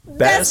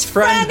Best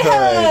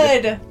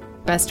friendhood.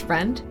 Best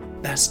friend.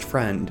 Best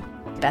friend.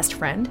 Best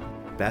friend.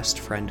 Best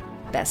friend.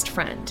 Best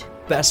friend.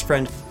 Best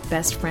friend.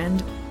 Best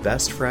friend.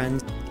 Best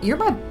friend. You're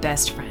my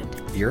best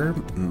friend. You're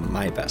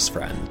my best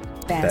friend.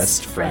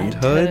 Best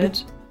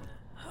friendhood.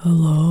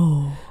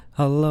 Hello.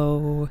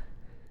 Hello.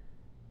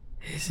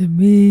 Is it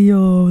me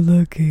you're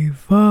looking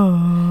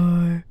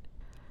for?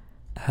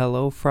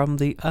 Hello from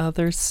the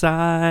other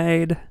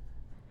side.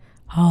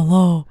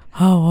 Hello,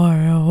 how are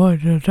you?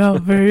 Would you tell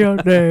me your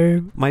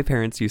name? My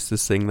parents used to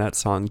sing that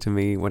song to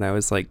me when I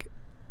was like,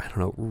 I don't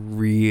know,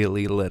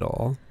 really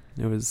little.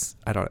 It was,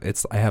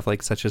 I have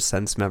like such a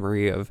sense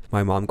memory of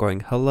my mom going,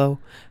 hello,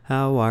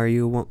 how are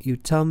you? Won't you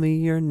tell me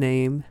your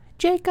name?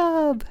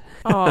 Jacob.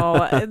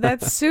 Oh,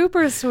 that's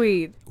super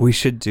sweet. We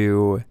should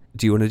do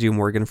you want to do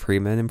Morgan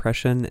Freeman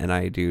impression and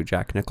I do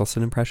Jack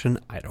Nicholson impression?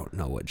 I don't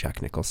know what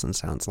Jack Nicholson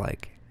sounds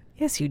like.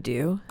 Yes, you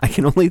do. I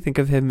can only think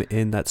of him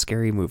in that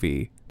scary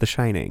movie, The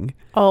Shining.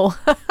 Oh,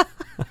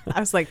 I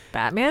was like,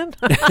 Batman?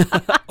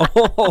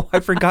 Oh, I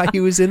forgot he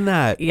was in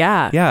that.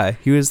 Yeah. Yeah,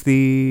 he was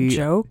the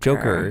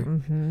Joker.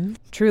 Mm-hmm.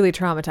 Truly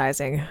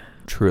traumatizing.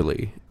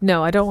 Truly.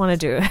 No, I don't want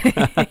to do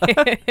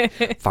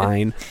it.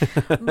 Fine.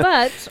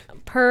 But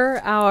per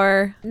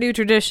our new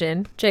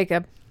tradition,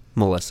 Jacob.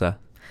 Melissa.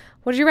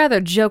 Would you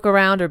rather joke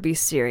around or be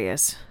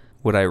serious?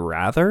 Would I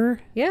rather?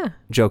 Yeah.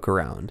 Joke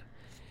around.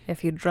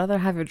 If you'd rather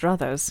have your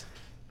druthers.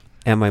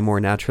 Am I more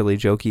naturally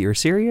jokey or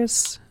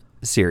serious?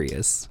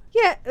 Serious.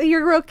 Yeah,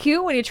 you're real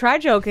cute when you try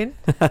joking.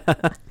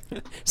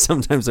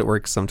 Sometimes it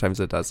works, sometimes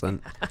it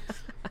doesn't.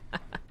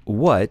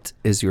 What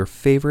is your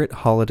favorite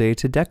holiday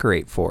to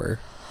decorate for?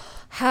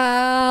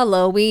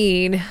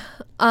 Halloween.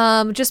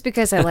 Just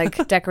because I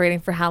like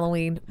decorating for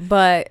Halloween,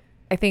 but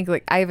I think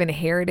like I've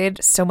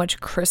inherited so much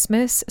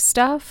Christmas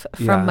stuff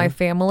from my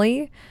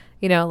family.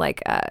 You know,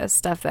 like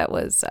stuff that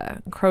was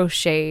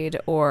crocheted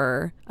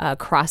or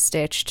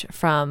cross-stitched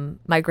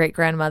from my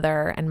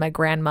great-grandmother and my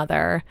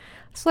grandmother.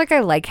 So, like, I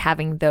like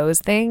having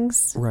those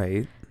things.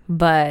 Right.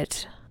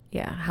 But,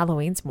 yeah,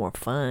 Halloween's more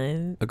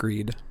fun.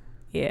 Agreed.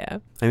 Yeah.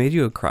 I made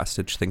you a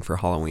cross-stitch thing for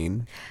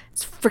Halloween.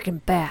 It's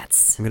freaking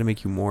bats. I'm going to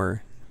make you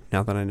more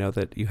now that I know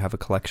that you have a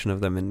collection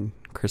of them in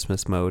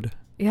Christmas mode.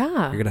 Yeah.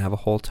 You're going to have a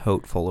whole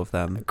tote full of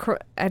them.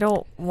 I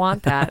don't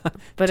want that.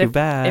 But Too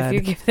bad. If you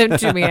give them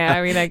to me,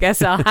 I mean, I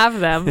guess I'll have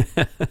them.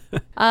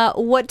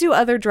 What do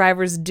other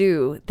drivers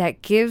do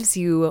that gives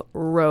you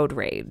road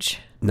rage?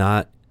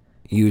 Not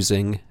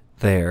using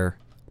their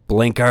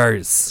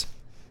blinkers.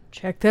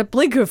 Check that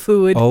blinker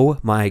fluid. Oh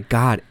my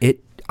God.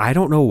 I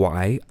don't know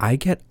why. I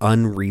get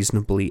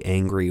unreasonably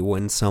angry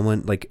when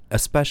someone, like,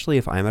 especially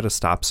if I'm at a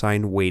stop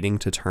sign waiting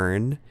to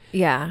turn.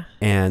 Yeah.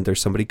 And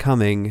there's somebody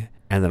coming.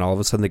 And then all of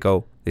a sudden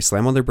they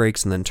slam on their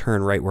brakes and then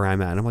turn right where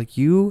I'm at. And I'm like,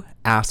 you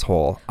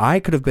asshole. I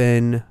could have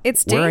been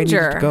where I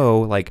needed to go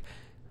like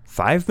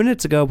 5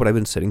 minutes ago, but I've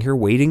been sitting here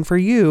waiting for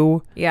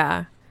you.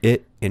 Yeah.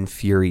 It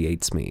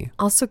infuriates me.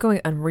 Also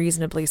going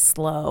unreasonably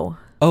slow.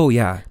 Oh,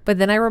 yeah. But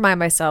then I remind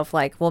myself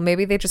like, well,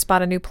 maybe they just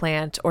bought a new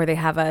plant or they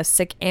have a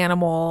sick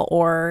animal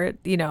or,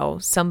 you know,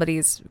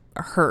 somebody's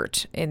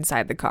hurt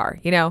inside the car.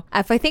 You know,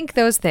 if I think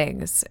those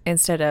things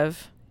instead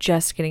of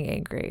just getting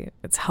angry,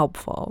 it's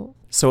helpful.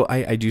 So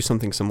I do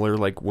something similar,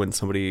 like when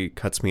somebody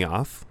cuts me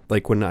off,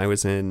 like when I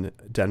was in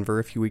Denver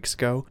a few weeks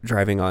ago,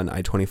 driving on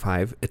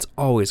I-25, it's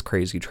always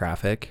crazy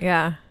traffic.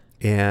 Yeah.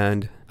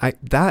 And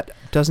that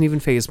doesn't even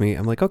faze me.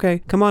 I'm like, okay,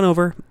 come on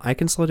over. I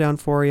can slow down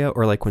for you.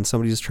 Or like when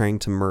somebody's trying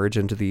to merge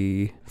into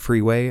the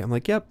freeway, I'm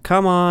like, yep,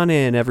 come on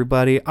in,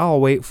 everybody. I'll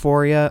wait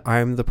for you.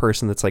 I'm the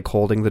person that's like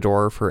holding the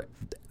door for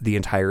the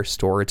entire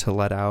store to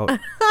let out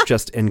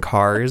just in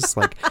cars.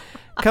 Like,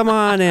 come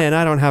on in.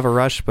 I don't have a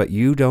rush, but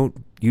you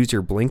don't use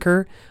your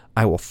blinker.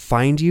 I will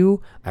find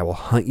you. I will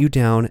hunt you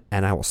down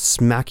and I will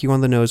smack you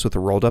on the nose with a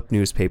rolled up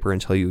newspaper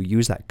until you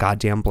use that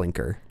goddamn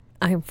blinker.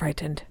 I am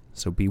frightened.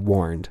 So be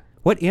warned.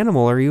 What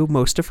animal are you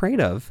most afraid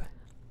of?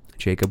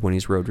 Jacob when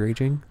he's road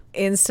raging?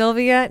 In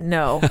Sylvia,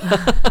 no.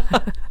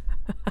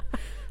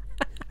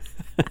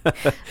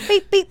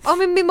 Beep, beep,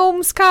 I'm in my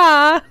mom's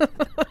car.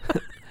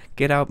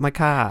 Get out my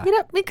car. Get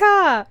up my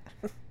car.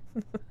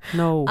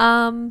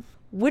 No.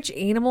 Which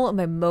animal am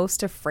I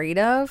most afraid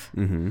of?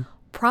 Mm-hmm.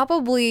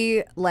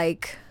 Probably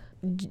like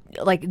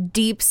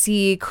deep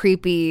sea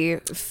creepy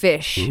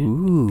fish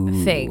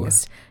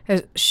things.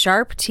 There's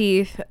sharp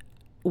teeth,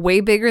 way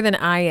bigger than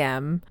I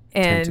am,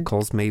 and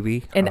tentacles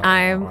maybe. And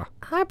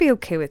I'd be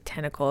okay with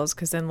tentacles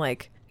because then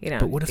like you know.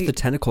 But what if the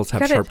tentacles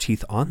have sharp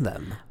teeth on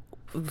them?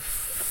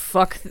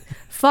 Fuck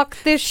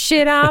this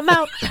shit. I'm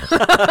out.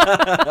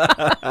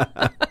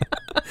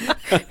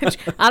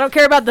 I don't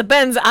care about the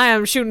bends. I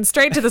am shooting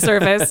straight to the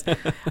surface.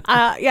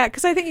 Yeah,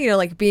 because I think, you know,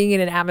 like being in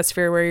an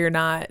atmosphere where you're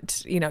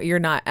not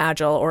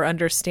agile or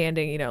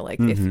understanding, you know, like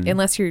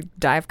unless you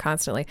dive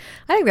constantly.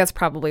 I think that's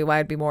probably why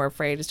I'd be more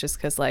afraid is just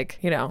because like,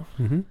 you know.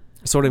 Mm-hmm.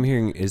 So what I'm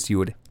hearing is you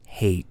would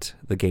hate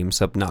the game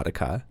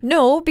Subnautica.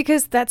 No,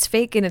 because that's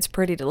fake and it's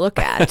pretty to look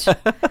at.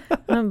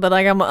 But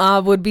like I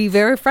would be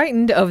very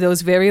frightened of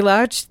those very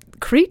large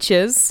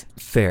creatures.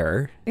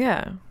 Fair.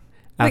 Yeah.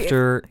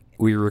 After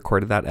we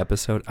recorded that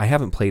episode. I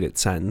haven't played it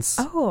since.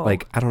 Oh.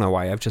 Like, I don't know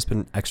why. I've just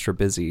been extra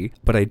busy.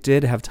 But I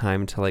did have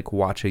time to, like,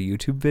 watch a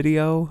YouTube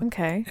video.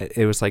 Okay.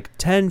 It was like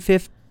 10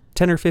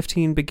 or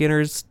 15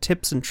 beginners,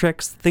 tips and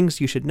tricks, things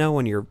you should know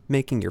when you're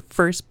making your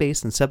first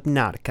base in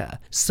Subnautica.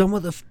 Some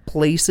of the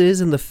places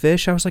in the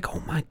fish, I was like,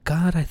 oh my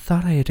God, I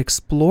thought I had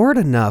explored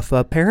enough.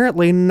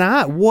 Apparently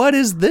not. What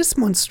is this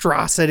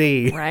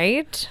monstrosity?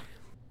 Right?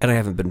 And I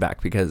haven't been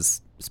back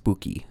because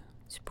spooky.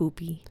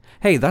 Spoopy.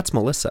 Hey, that's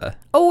Melissa.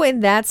 Oh,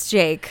 and that's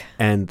Jake.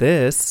 And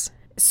this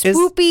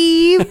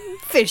Spoopy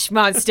Fish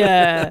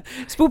Monster.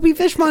 Spoopy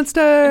Fish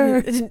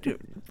Monster.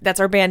 That's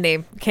our band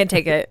name. Can't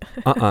take it.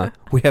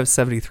 We have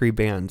 73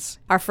 bands.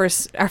 Our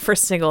first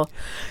single.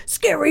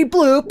 Scary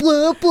bloop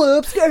bloop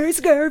bloop. Scary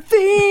scary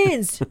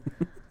fins.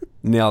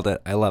 Nailed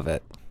it. I love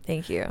it.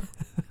 Thank you.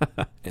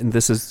 And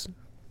this is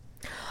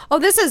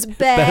this is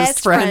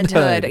best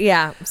friendhood.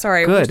 Yeah.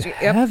 Sorry. Good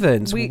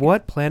heavens.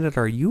 What planet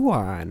are you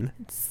on?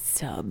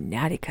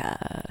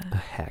 Subnautica.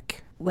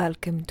 Heck.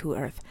 Welcome to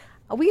Earth.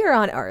 We are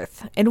on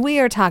Earth, and we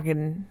are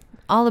talking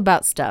all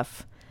about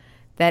stuff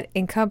that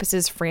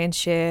encompasses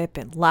friendship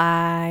and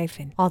life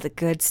and all the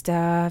good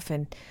stuff.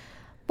 And,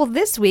 well,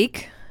 this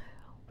week,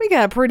 we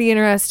got a pretty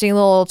interesting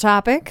little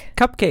topic.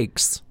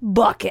 Cupcakes.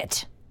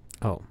 Bucket.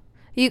 Oh.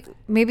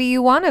 Maybe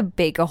you want to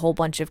bake a whole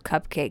bunch of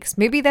cupcakes.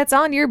 Maybe that's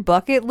on your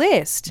bucket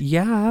list.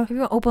 Yeah. Maybe you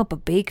want to open up a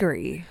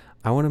bakery.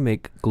 I want to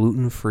make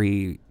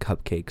gluten-free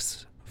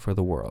cupcakes for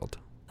the world.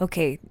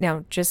 Okay,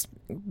 now just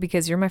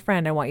because you're my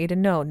friend, I want you to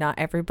know not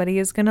everybody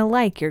is going to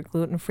like your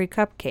gluten-free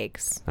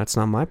cupcakes. That's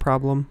not my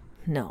problem.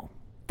 No,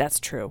 that's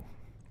true.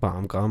 But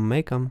I'm going to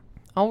make them.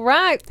 All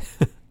right.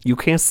 You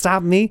can't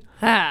stop me.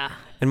 Ah.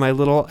 And my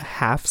little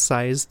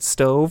half-sized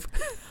stove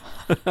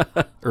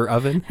or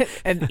oven.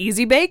 An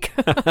easy bake?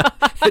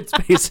 It's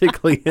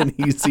basically an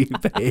easy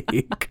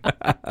bake.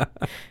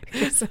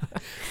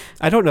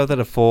 I don't know that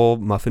a full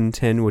muffin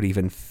tin would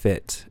even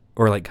fit,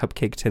 or like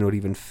cupcake tin would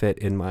even fit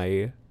in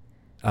my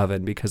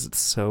oven because it's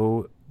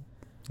so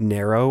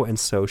narrow and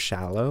so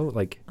shallow.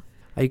 Like,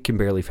 I can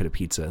barely fit a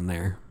pizza in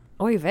there.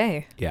 Oy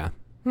vey. Yeah.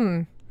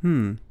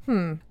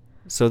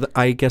 So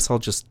I guess I'll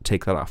just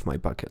take that off my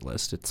bucket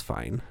list. It's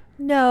fine.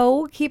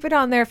 No, keep it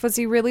on there if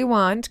you really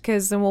want,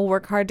 because then we'll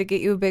work hard to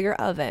get you a bigger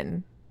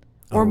oven.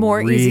 Or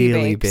more easy bakes.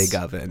 Really big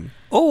oven.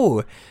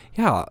 Oh,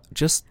 yeah.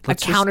 Just a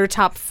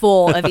countertop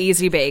full of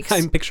easy bakes.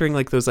 I'm picturing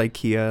like those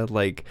IKEA,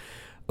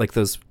 like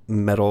those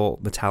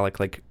metallic,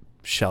 like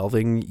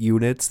shelving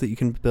units that you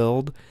can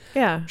build.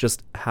 Yeah.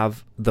 Just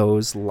have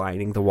those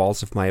lining the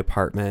walls of my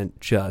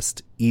apartment.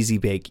 Just easy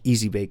bake,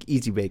 easy bake,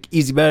 easy bake,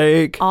 easy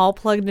bake. All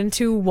plugged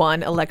into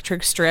one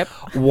electric strip.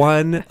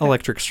 One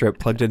electric strip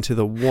plugged into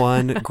the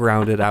one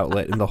grounded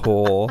outlet in the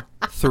whole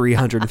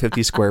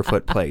 350 square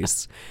foot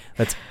place.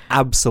 That's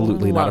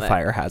absolutely not a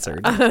fire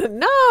hazard.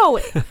 No.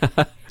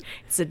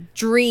 It's a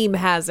dream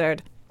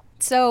hazard.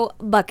 So,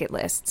 bucket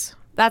lists.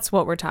 That's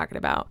what we're talking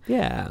about.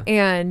 Yeah.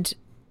 And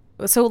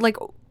so, like,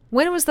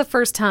 when was the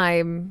first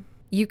time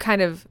you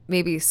kind of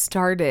maybe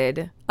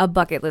started a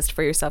bucket list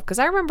for yourself? Because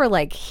I remember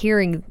like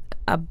hearing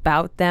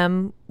about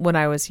them when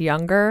I was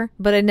younger,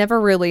 but I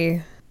never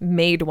really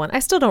made one. I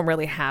still don't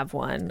really have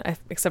one,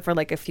 except for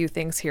like a few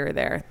things here or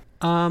there.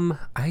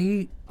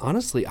 I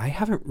honestly, I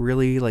haven't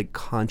really like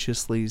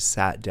consciously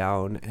sat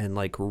down and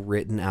like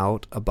written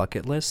out a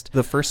bucket list.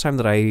 The first time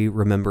that I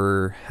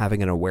remember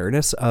having an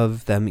awareness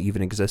of them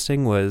even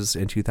existing was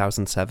in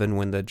 2007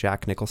 when the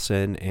Jack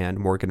Nicholson and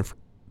Morgan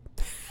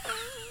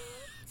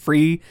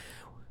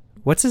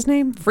what's his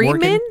name? Freeman?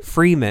 Morgan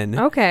Freeman.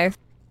 Okay.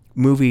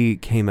 Movie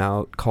came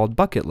out called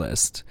Bucket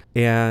List.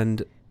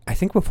 And I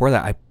think before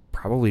that, I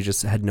probably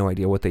just had no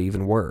idea what they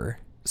even were.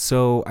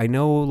 So I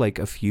know like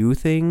a few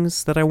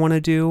things that I want to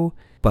do.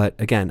 But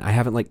again, I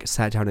haven't like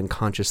sat down and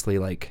consciously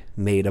like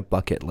made a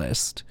bucket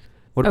list.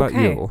 What about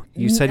you?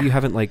 You said you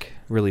haven't like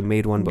really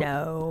made one. But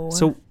no.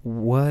 So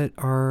well,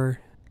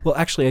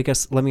 actually, I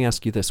guess let me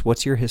ask you this.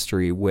 What's your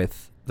history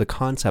with the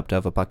concept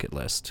of a bucket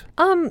list?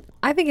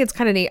 I think it's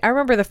kind of neat. I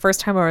remember the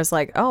first time I was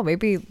like, oh,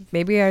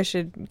 maybe I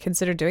should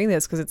consider doing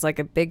this because it's like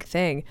a big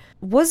thing.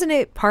 Wasn't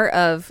it part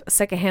of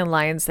Secondhand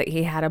Lions that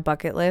he had a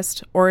bucket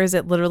list, or is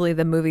it literally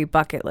the movie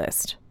Bucket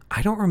List?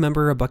 I don't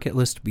remember a bucket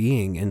list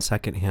being in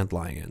Secondhand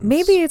Lions.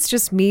 Maybe it's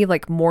just me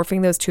like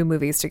morphing those two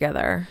movies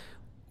together.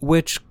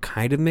 Which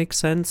kind of makes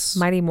sense.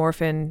 Mighty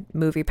Morphin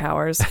movie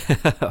powers.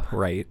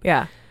 Right.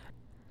 Yeah.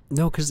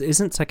 No, because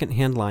isn't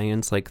Secondhand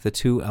Lions like the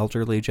two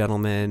elderly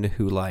gentlemen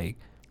who like...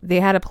 They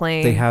had a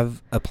plane. They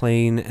have a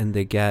plane and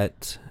they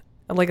get...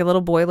 Like a little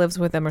boy lives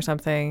with them or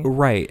something.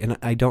 Right. And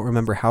I don't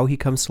remember how he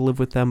comes to live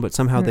with them, but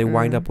somehow they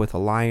wind up with a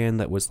lion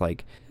that was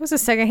like... It was a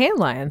secondhand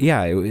lion.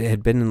 Yeah, it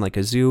had been in like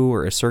a zoo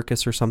or a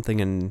circus or something,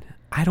 and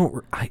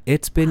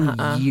it's been...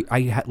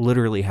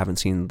 literally haven't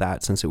seen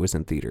that since it was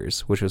in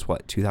theaters, which was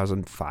what,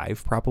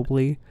 2005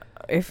 probably?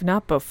 If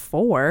not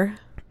before.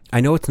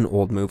 I know it's an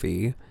old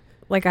movie.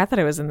 Like, I thought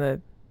it was in the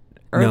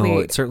early... No,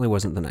 it certainly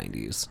wasn't the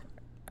 90s.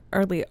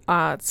 Early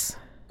aughts.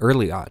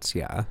 Early aughts,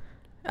 yeah.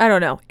 I don't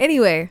know.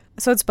 Anyway,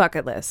 so it's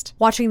bucket list.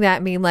 Watching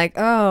that mean like,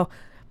 oh,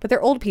 but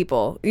they're old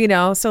people,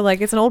 so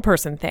like it's an old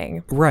person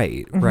thing.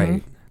 Right,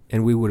 right.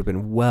 And we would have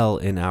been well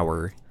in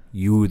our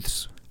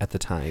youths at the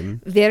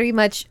time. Very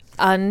much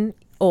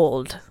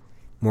un-old.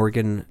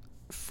 Morgan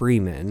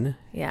Freeman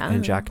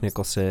and Jack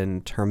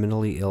Nicholson,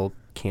 terminally ill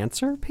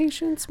cancer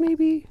patients,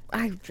 maybe?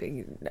 I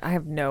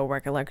have no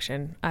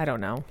recollection. I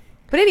don't know.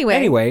 But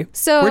anyway,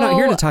 so we're not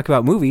here to talk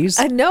about movies.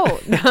 No,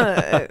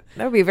 that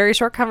would be a very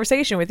short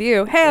conversation with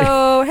you.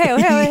 Hey-o, hey-o,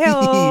 hey-o,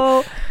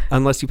 hey-o.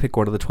 Unless you pick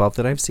one of the 12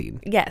 that I've seen.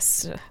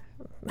 Yes.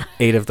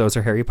 8 of those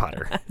are Harry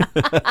Potter.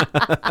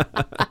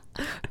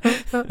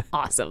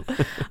 Awesome.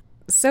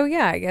 So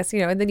yeah, I guess,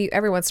 and then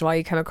every once in a while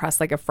you come across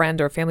like a friend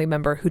or a family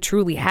member who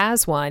truly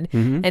has one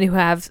and who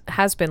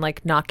has been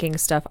like knocking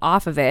stuff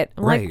off of it.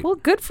 I'm like, well,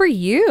 good for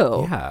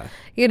you.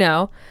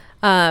 Yeah.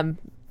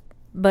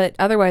 But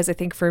otherwise, I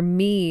think for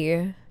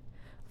me,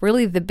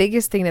 really the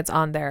biggest thing that's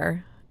on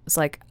there is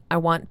like, I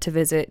want to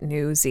visit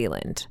New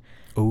Zealand.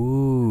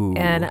 Ooh.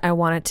 And I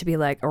want it to be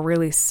like a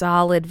really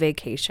solid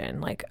vacation.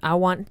 Like I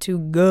want to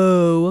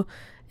go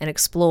and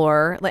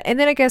explore. And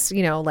then I guess,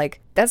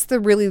 like that's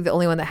really the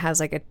only one that has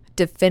like a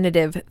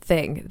definitive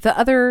thing. The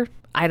other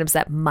items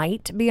that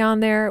might be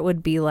on there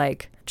would be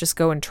like, just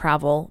go and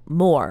travel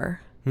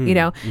more.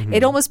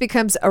 It almost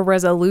becomes a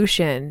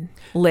resolution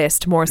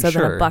list more so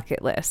than a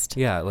bucket list.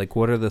 Yeah, like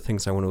what are the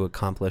things I want to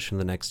accomplish in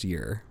the next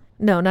year?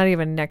 No, not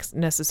even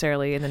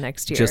necessarily in the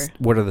next year. Just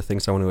what are the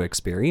things I want to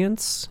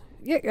experience?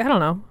 Yeah, I don't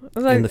know.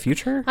 Like, in the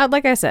future?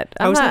 Like I said,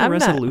 I was on a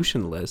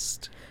resolution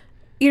list.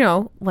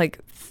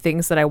 Like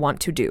things that I want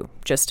to do,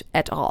 just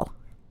at all.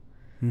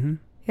 Mm-hmm.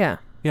 Yeah.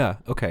 Yeah,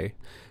 okay.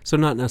 So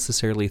not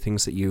necessarily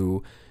things that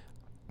you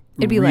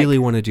It'd be really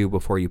want to do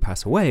before you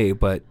pass away,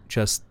 but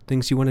just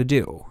things you want to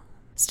do.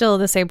 Still at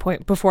the same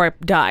point before I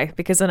die,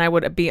 because then I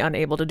would be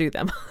unable to do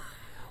them.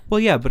 Well,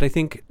 yeah, but I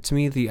think to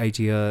me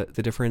the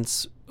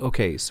difference,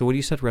 okay, so when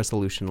you said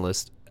resolution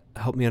list,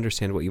 help me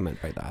understand what you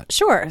meant by that.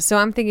 Sure. So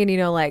I'm thinking,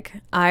 like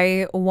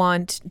I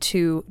want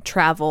to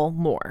travel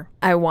more.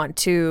 I want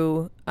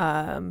to,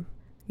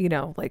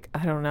 like,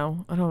 I don't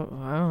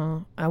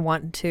know. I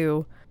want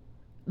to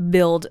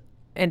build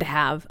and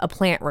have a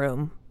plant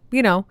room,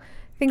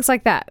 things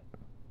like that.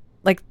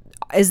 Like,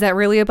 is that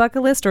really a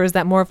bucket list, or is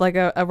that more of like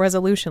a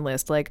resolution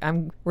list? Like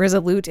I'm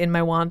resolute in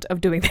my want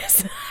of doing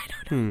this.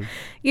 I don't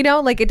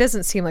know. Like it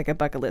doesn't seem like a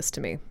bucket list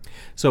to me.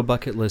 So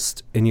bucket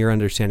list in your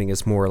understanding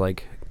is more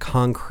like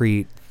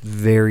concrete,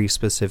 very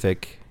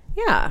specific.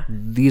 Yeah.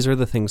 These are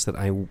the things that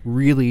I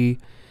really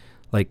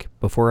like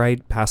before I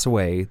pass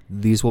away.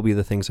 These will be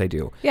the things I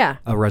do. Yeah.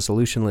 A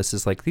resolution list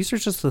is like, these are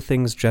just the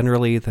things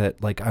generally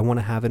that like I want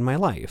to have in my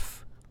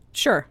life.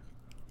 Sure.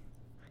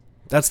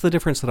 That's the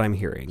difference that I'm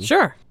hearing.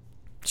 Sure.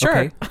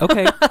 Okay.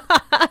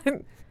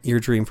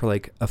 Your dream for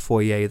like a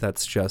foyer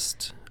that's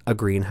just a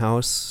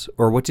greenhouse,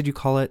 or what did you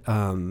call it?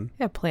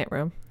 Yeah, plant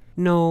room.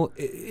 No,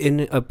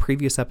 in a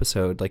previous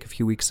episode, like a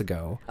few weeks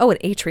ago. Oh, an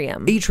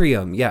atrium.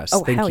 Atrium, yes.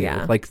 Oh, thank hell you.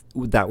 yeah. Like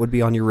that would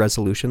be on your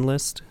resolution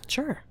list?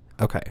 Sure.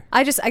 Okay.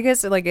 I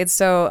guess like it's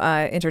so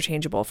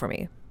interchangeable for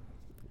me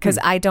because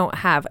I don't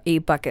have a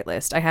bucket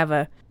list. I have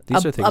a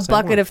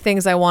bucket of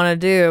things I want to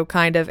do,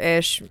 kind of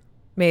ish,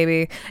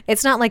 maybe.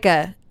 It's not like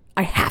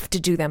I have to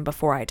do them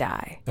before I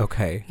die.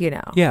 Okay.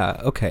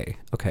 Yeah, okay.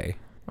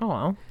 Oh,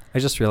 well. I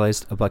just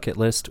realized a bucket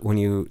list when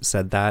you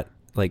said that,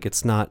 like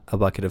it's not a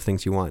bucket of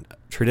things you want.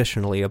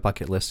 Traditionally, a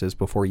bucket list is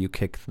before you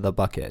kick the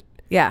bucket.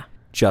 Yeah.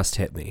 Just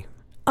hit me.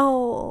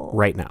 Oh.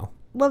 Right now.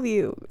 Love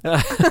you.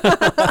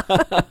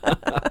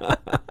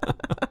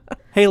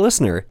 Hey,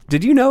 listener,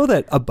 did you know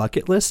that a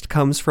bucket list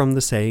comes from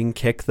the saying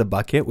kick the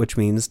bucket, which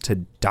means to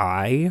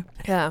die?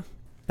 Yeah.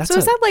 So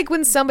is that like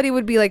when somebody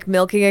would be like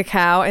milking a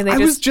cow and they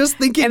was just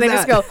thinking and they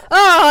just go,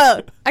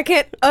 oh, I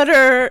can't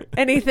utter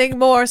anything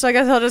more, so I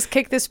guess I'll just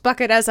kick this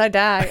bucket as I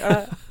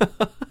die.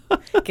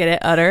 Get it?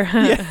 Utter?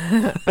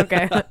 Yeah.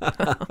 Okay.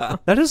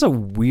 That is a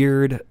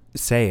weird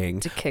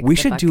saying. We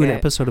should do an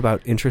episode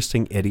about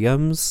interesting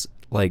idioms.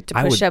 Like to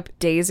push up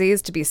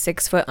daisies, to be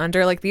 6 foot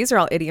under. Like these are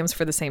all idioms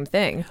for the same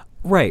thing.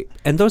 Right.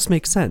 And those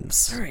make sense.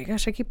 Sorry,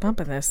 gosh, I keep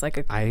bumping this.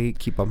 I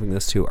keep bumping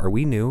this too. Are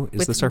we new?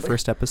 Is this our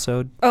first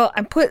episode? Oh,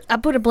 I put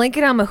a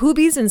blanket on my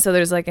hoobies, and so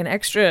there's like an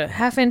extra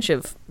 ½ inch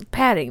of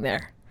padding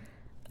there.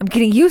 I'm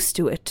getting used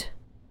to it.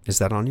 Is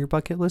that on your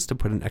bucket list to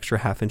put an extra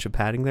 ½ inch of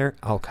padding there?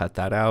 I'll cut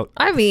that out.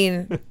 I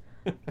mean,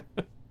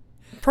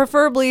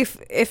 preferably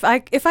if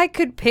I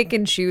could pick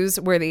and choose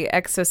where the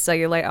excess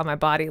cellulite on my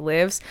body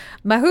lives,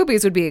 my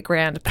hoobies would be a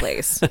grand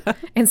place.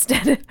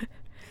 Instead,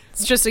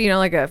 it's just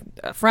like a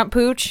front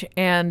pooch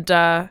and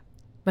my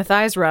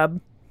thighs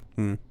rub.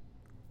 A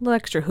little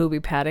extra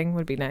hoobie padding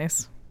would be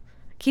nice.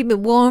 Keep me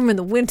warm in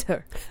the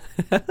winter.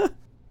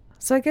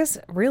 So I guess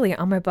really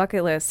on my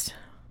bucket list,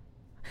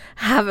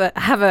 have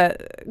a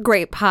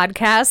great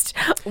podcast.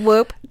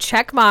 Whoop,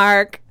 check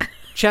mark.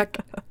 Check.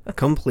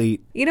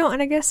 Complete.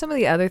 And I guess some of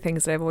the other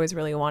things that I've always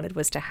really wanted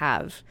was to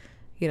have,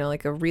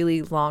 like a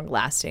really long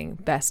lasting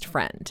best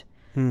friend.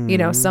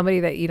 Somebody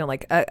that,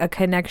 like a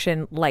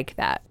connection like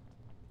that.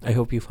 I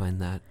hope you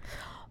find that.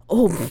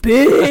 Oh,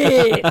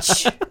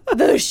 bitch.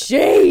 The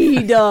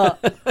shade.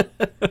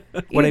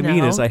 What I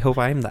mean is I hope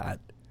I'm that.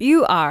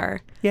 You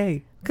are.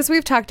 Yay. Because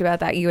we've talked about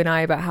that, you and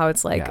I, about how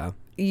it's like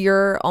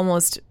you're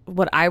almost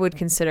what I would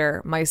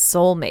consider my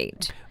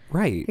soulmate.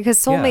 Right. Because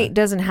soulmate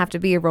doesn't have to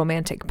be a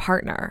romantic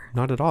partner.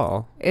 Not at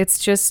all. It's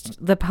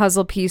just the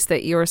puzzle piece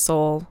that your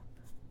soul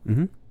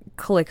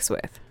clicks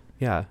with.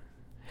 Yeah.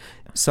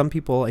 Some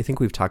people, I think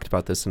we've talked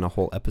about this in a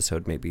whole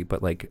episode maybe,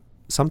 but like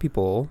some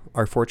people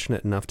are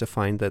fortunate enough to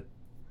find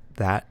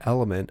that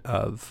element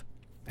of,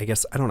 I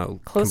guess, I don't know.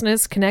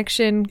 Closeness,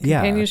 connection,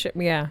 companionship.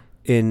 Yeah.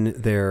 In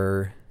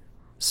their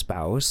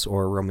spouse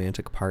or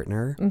romantic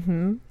partner.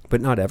 Mm-hmm.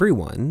 But not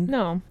everyone.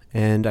 No.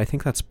 And I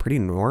think that's pretty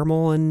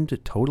normal and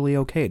totally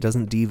okay. It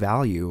doesn't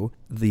devalue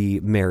the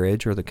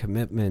marriage or the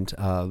commitment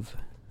of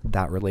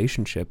that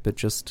relationship. It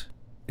just,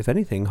 if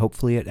anything,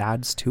 hopefully it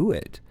adds to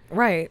it.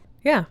 Right.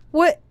 Yeah.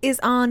 What is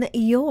on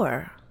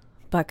your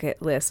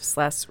bucket list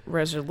 /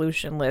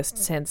 resolution list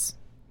since,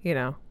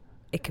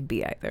 it can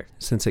be either?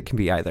 Since it can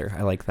be either.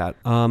 I like that.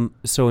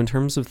 So in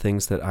terms of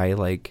things that I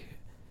like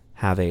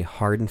have a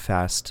hard and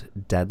fast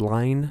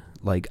deadline,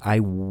 like I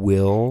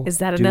will. Is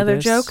that another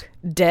joke?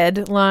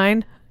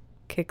 Deadline?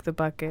 Kick the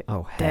bucket.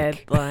 Oh,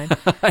 heck. Deadline.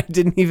 I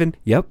didn't even.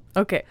 Yep.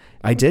 Okay.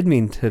 I did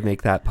mean to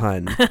make that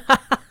pun.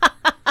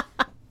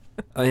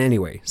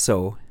 Anyway,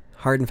 so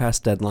hard and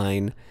fast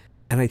deadline.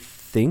 And I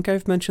think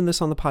I've mentioned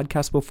this on the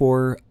podcast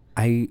before.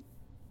 I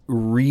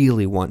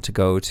really want to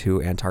go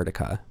to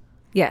Antarctica.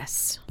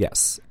 Yes.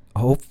 Yes.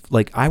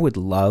 I would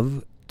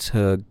love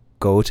to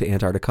go to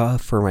Antarctica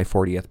for my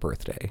 40th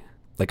birthday.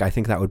 Like, I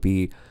think that would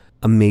be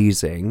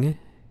amazing.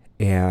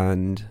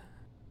 And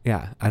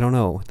yeah, I don't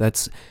know.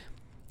 That's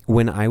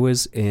when I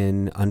was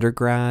in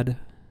undergrad,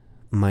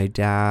 my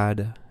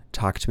dad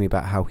talked to me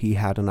about how he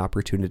had an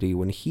opportunity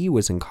when he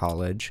was in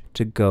college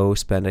to go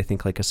spend, I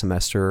think, like a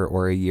semester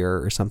or a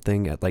year or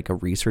something at like a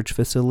research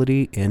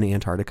facility in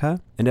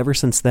Antarctica. And ever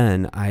since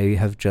then, I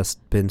have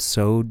just been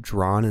so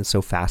drawn and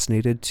so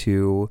fascinated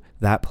to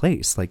that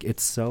place. Like,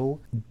 it's so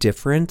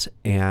different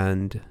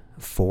and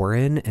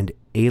foreign and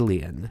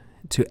alien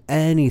to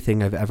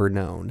anything I've ever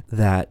known,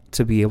 that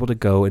to be able to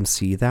go and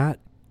see that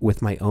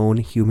with my own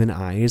human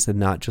eyes and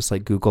not just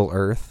like Google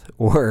Earth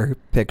or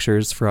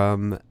pictures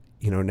from,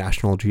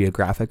 National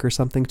Geographic or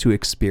something, to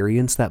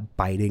experience that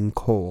biting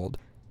cold.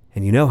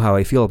 And you know how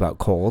I feel about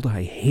cold.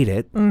 I hate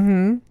it,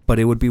 but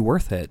it would be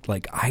worth it.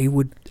 Like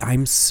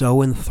I'm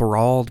so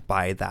enthralled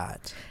by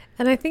that.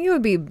 And I think it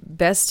would be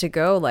best to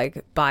go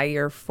like by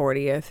your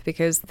 40th,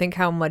 because think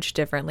how much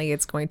differently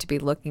it's going to be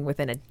looking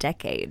within a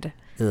decade.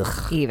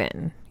 Ugh.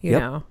 Even, you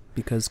know.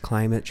 Because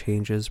climate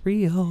change is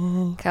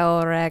real.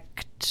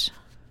 Correct.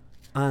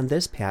 On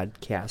this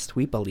podcast,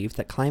 we believe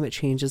that climate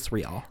change is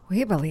real.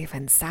 We believe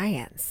in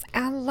science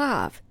and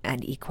love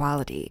and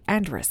equality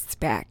and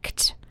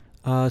respect.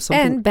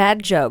 And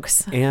bad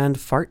jokes. And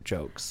fart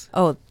jokes.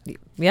 Oh,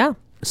 yeah.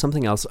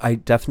 Something else.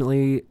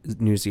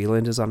 New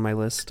Zealand is on my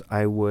list.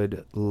 I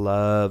would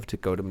love to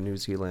go to New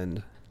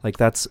Zealand. Like,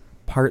 that's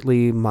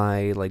partly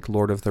my, like,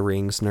 Lord of the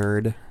Rings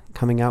nerd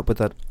coming out, but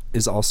that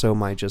is also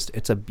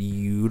it's a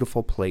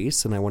beautiful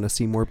place, and I want to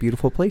see more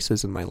beautiful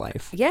places in my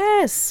life.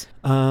 Yes.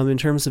 In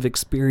terms of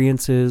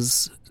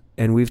experiences,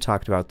 and we've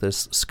talked about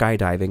this,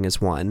 skydiving is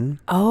one.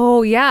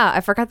 Oh, yeah.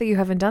 I forgot that you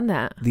haven't done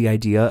that. The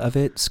idea of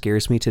it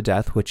scares me to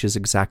death, which is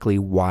exactly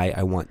why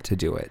I want to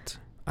do it.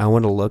 I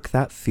want to look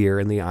that fear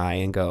in the eye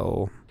and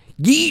go,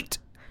 yeet!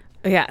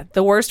 Yeah.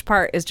 The worst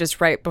part is just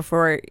right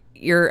before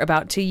you're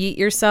about to yeet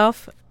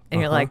yourself. And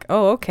you're like,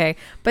 oh, okay.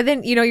 But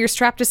then, you're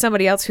strapped to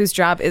somebody else whose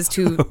job is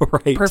to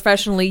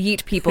professionally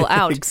yeet people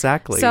out.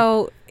 Exactly.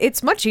 So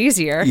it's much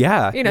easier.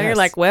 Yeah. You're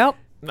like, well,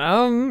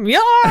 yeah.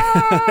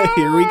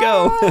 Here we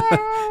go.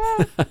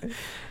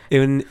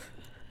 In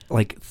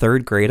like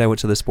third grade, I went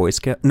to this Boy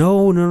Scout.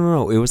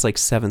 No. It was like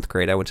seventh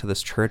grade. I went to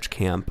this church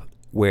camp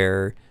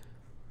where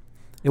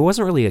it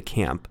wasn't really a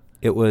camp.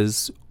 It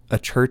was a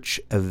church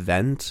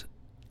event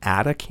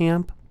at a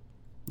camp.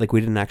 Like,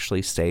 we didn't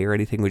actually stay or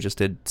anything. We just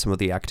did some of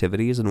the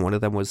activities, and one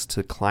of them was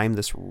to climb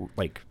this,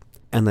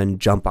 and then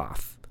jump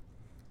off.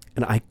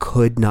 And I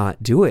could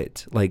not do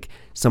it. Like,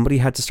 somebody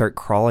had to start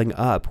crawling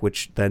up,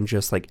 which then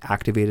just,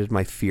 activated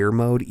my fear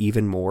mode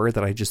even more,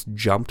 that I just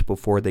jumped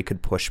before they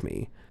could push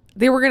me.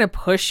 They were going to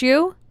push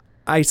you?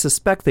 I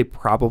suspect they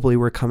probably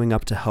were coming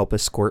up to help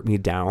escort me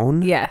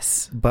down.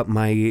 Yes. But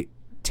my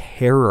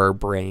terror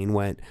brain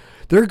went,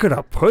 they're going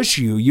to push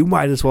you. You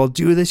might as well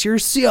do this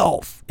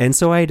yourself. And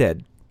so I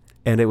did.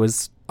 And it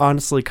was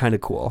honestly kind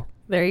of cool.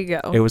 There you go.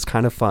 It was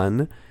kind of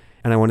fun.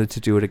 And I wanted to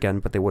do it again,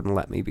 but they wouldn't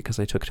let me because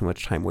I took too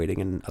much time waiting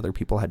and other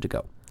people had to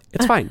go.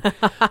 It's fine.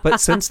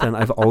 But since then,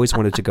 I've always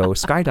wanted to go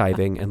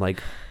skydiving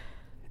and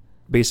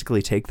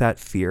basically take that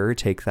fear,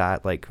 take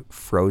that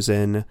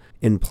frozen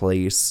in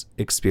place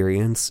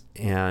experience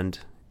and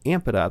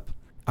amp it up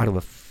out of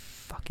a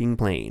fucking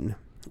plane.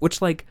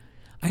 Which I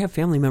have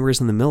family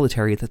members in the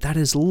military that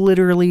is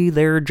literally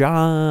their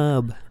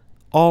job.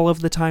 All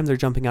of the time they're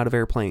jumping out of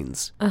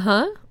airplanes.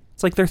 Uh-huh.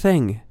 It's their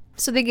thing.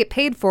 So they get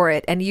paid for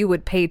it, and you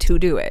would pay to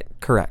do it.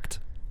 Correct.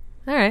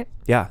 All right.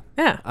 Yeah.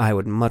 Yeah. I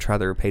would much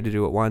rather pay to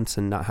do it once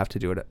and not have to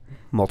do it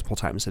multiple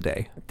times a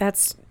day.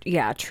 That's,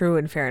 yeah, true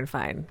and fair and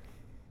fine.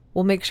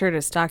 We'll make sure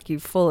to stock you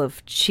full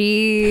of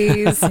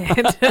cheese.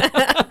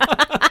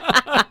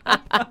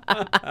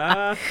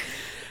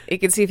 You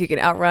can see if you can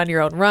outrun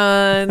your own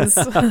runs.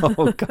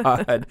 Oh,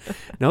 God.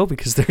 No,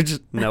 because they're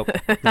just, nope,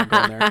 not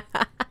going there.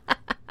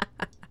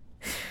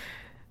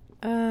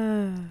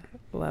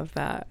 Love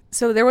that.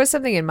 So there was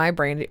something in my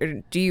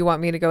brain. Do you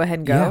want me to go ahead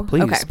and go? Yeah,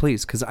 please, Okay.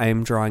 please, because I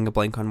am drawing a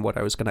blank on what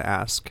I was going to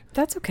ask.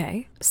 That's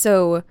okay.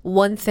 So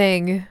one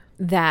thing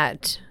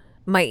that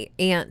my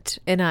aunt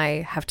and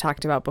I have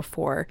talked about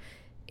before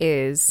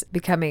is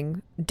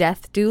becoming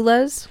death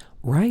doulas.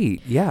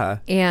 Right, yeah.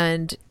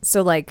 And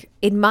so, like,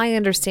 in my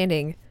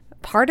understanding,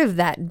 part of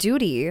that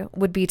duty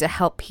would be to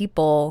help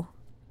people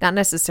not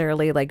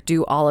necessarily like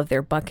do all of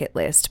their bucket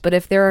list, but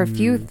if there are a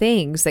few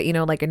things that, you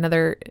know, like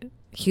another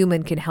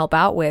human can help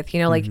out with, you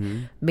know, like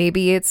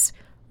maybe it's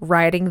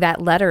writing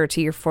that letter to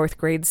your 4th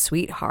grade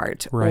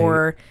sweetheart, Right.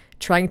 or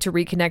trying to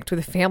reconnect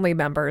with family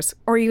members,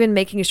 or even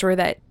making sure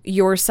that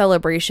your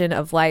celebration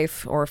of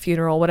life or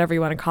funeral, whatever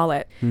you want to call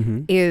it,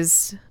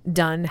 is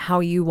done how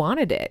you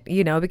wanted it,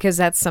 you know, because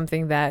that's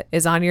something that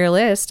is on your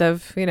list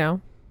of, you know,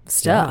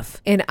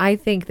 stuff. And I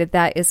think that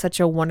that is such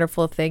a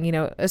wonderful thing, you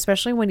know,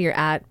 especially when you're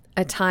at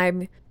a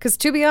time, because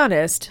to be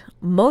honest,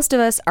 most of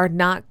us are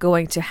not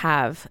going to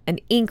have an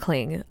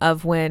inkling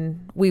of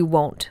when we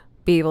won't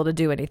be able to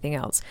do anything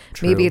else.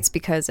 True. Maybe it's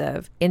because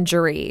of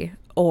injury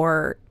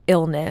or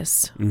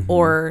illness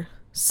or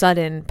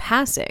sudden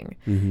passing,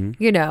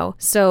 you know?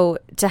 So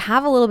to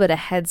have a little bit of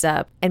heads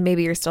up, and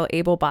maybe you're still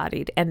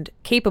able-bodied and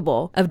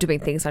capable of doing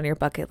things on your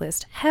bucket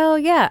list. Hell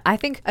yeah. I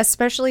think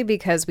especially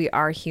because we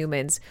are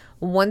humans,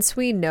 once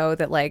we know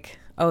that like,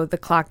 oh, the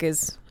clock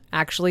is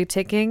actually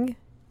ticking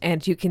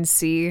and you can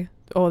see,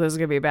 oh, this is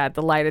going to be bad,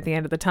 the light at the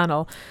end of the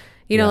tunnel,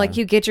 you know, like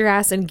you get your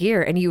ass in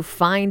gear and you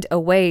find a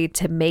way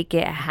to make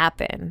it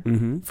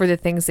happen for the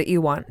things that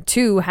you want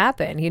to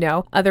happen, you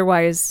know?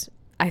 Otherwise,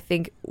 I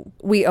think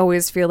we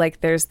always feel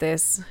like there's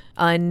this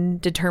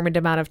undetermined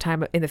amount of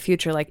time in the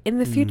future, like in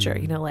the future,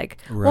 you know, like,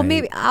 well,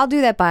 maybe I'll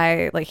do that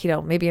by like, you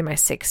know, maybe in my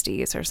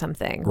 60s or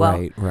something.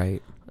 Well,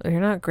 Right. you're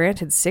not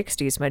granted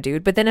 60s, my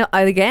dude. But then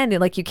again,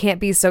 like you can't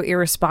be so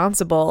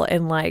irresponsible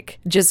and like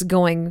just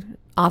going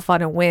off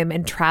on a whim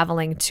and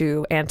traveling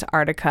to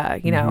Antarctica,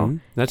 you know.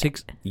 That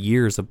takes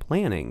years of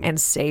planning. And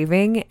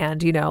saving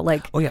and, you know,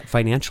 like. Oh, yeah.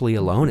 Financially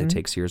alone, it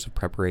takes years of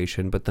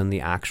preparation, but then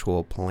the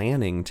actual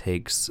planning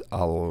takes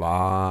a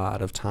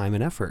lot of time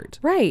and effort.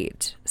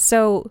 Right.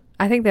 So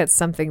I think that's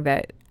something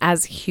that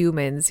as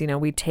humans, you know,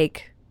 we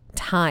take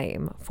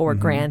time for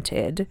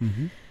granted.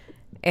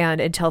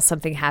 And until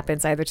something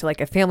happens either to like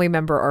a family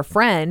member or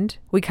friend,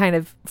 we kind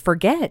of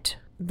forget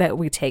that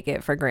we take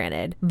it for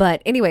granted.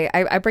 But anyway,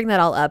 I bring that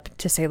all up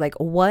to say like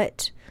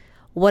what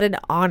an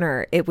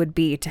honor it would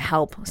be to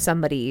help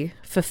somebody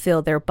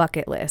fulfill their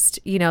bucket list.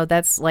 You know,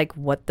 that's like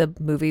what the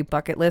movie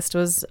Bucket List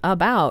was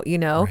about, you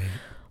know? Right.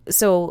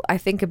 So I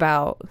think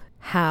about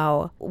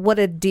what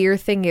a dear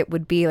thing it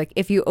would be like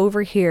if you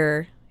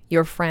overhear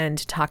your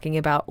friend talking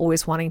about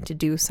always wanting to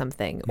do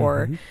something,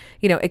 or,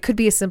 you know, it could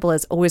be as simple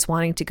as always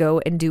wanting to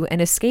go and do an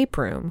escape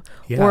room,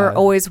 or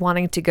always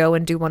wanting to go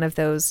and do one of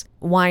those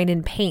wine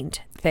and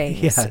paint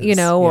things, you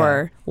know,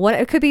 or what,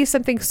 it could be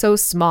something so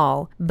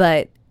small,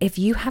 but if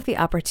you have the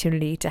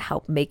opportunity to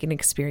help make an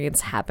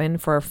experience happen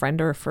for a friend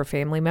or for a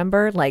family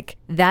member, like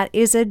that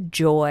is a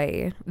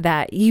joy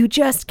that you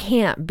just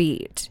can't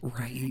beat.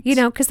 Right. You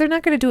know, because they're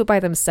not going to do it by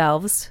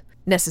themselves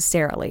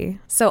necessarily.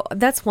 So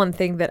that's one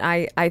thing that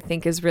I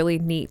think is really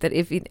neat, that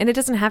if you, and it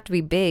doesn't have to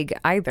be big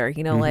either,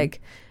 you know,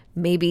 like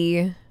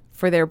maybe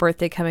for their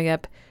birthday coming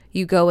up,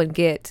 you go and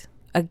get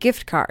a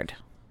gift card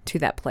to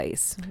that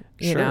place,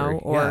 you know,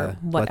 or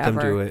whatever. Let them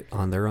do it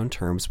on their own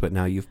terms, but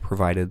now you've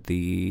provided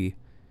the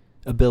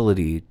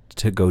ability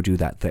to go do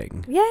that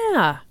thing.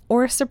 Yeah.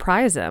 Or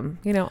surprise them,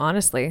 you know,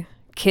 honestly.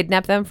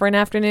 Kidnap them for an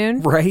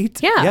afternoon. Right?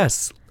 Yeah.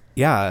 Yes.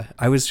 Yeah.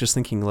 I was just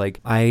thinking, like,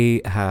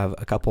 I have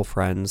a couple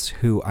friends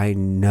who I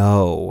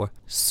know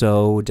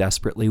so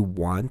desperately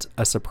want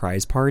a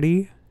surprise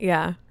party.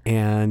 Yeah.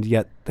 And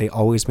yet they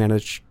always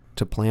manage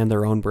to plan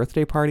their own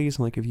birthday parties.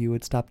 I'm like, if you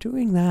would stop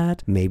doing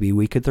that, maybe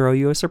we could throw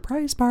you a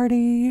surprise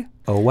party.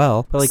 Oh,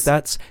 well. But like,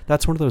 that's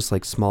one of those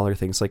like smaller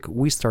things. Like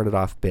we started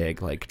off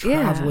big, like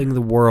traveling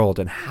the world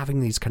and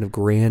having these kind of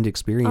grand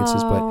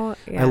experiences. But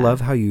I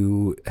love how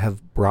you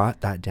have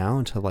brought that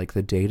down to like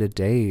the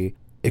day-to-day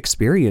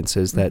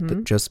experiences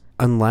that just,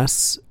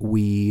 unless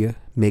we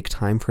make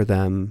time for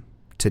them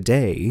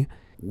today,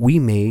 we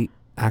may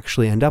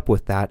actually end up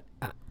with that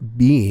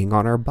being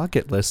on our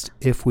bucket list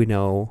if we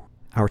know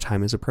our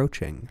time is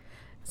approaching.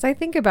 So I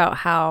think about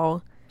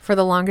how for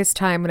the longest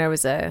time when I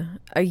was a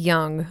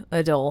young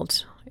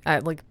adult, I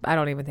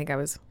don't even think I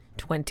was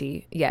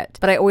 20 yet,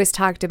 but I always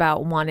talked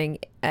about wanting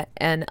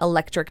an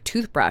electric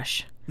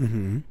toothbrush.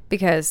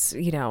 Because,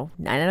 you know,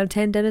 9 out of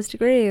 10 dentists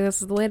agree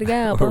this is the way to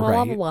go, blah, blah,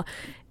 blah, blah, blah.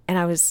 And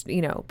I was,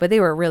 but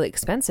they were really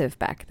expensive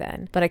back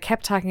then. But I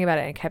kept talking about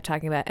it and kept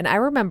talking about it. And I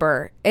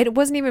remember it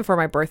wasn't even for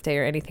my birthday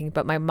or anything,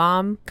 but my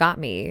mom got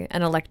me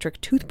an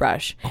electric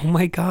toothbrush. Oh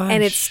my gosh.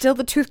 And it's still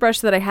the toothbrush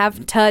that I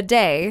have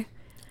today.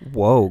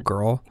 Whoa,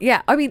 girl.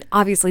 Yeah. I mean,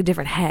 obviously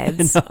different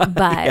heads, but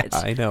Yeah,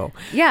 I know.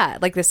 Yeah.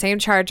 Like the same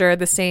charger,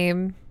 the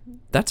same.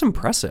 That's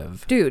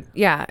impressive. Dude,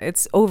 yeah,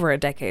 it's over a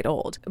decade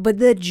old. But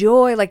the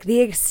joy, like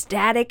the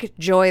ecstatic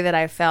joy that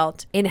I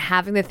felt in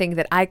having the thing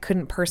that I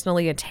couldn't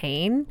personally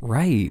attain.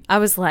 Right. I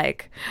was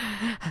like,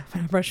 I'm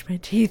going to brush my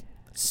teeth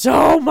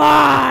so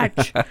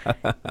much.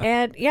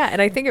 And yeah, and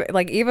I think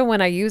like even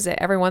when I use it,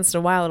 every once in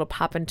a while it'll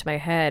pop into my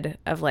head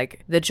of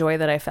like the joy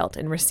that I felt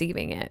in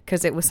receiving it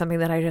because it was something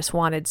that I just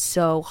wanted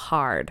so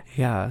hard.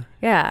 Yeah.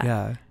 Yeah.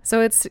 Yeah.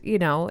 So it's,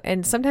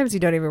 and sometimes you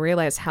don't even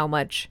realize how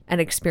much an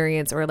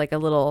experience or like a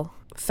little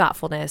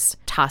thoughtfulness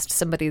tossed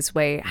somebody's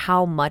way,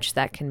 how much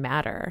that can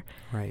matter.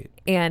 Right.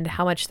 And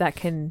how much that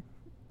can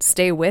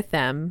stay with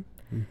them.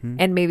 Mm-hmm.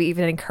 And maybe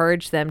even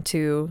encourage them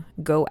to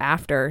go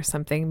after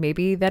something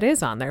maybe that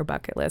is on their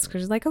bucket list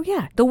because it's like, oh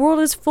yeah, the world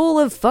is full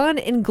of fun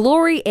and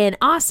glory and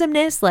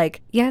awesomeness.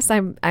 Like, yes,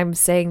 I'm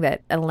saying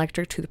that an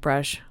electric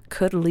toothbrush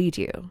could lead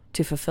you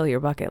to fulfill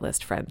your bucket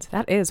list, friends.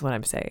 That is what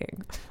I'm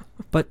saying.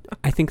 But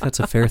I think that's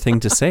a fair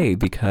thing to say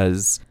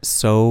because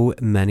so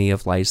many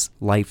of life's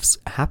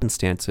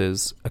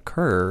happenstances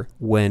occur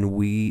when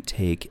we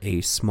take a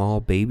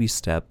small baby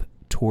step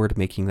toward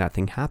making that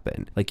thing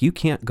happen. Like you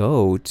can't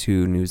go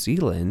to New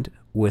Zealand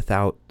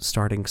without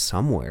starting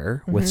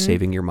somewhere with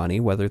saving your money,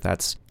 whether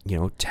that's,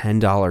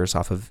 $10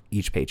 off of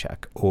each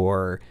paycheck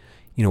or,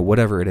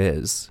 whatever it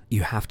is.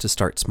 You have to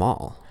start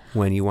small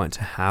when you want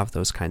to have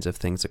those kinds of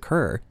things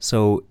occur.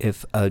 So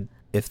if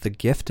the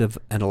gift of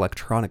an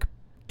electronic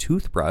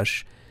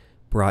toothbrush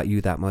brought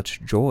you that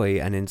much joy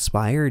and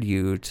inspired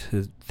you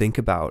to think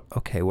about,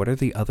 okay, what are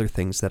the other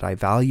things that I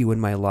value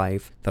in my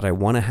life, that I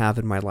want to have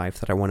in my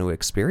life, that I want to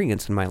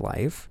experience in my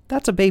life?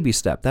 That's a baby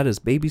step. That is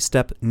baby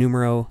step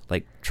numero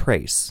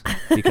trace.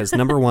 Because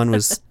number one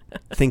was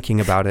thinking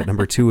about it.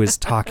 Number two is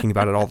talking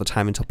about it all the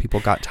time until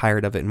people got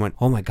tired of it and went,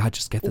 oh my God,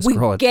 just get this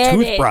girl a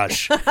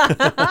toothbrush.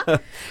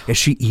 Is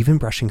she even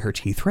brushing her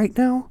teeth right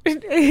now?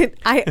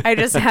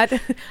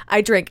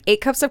 I drank 8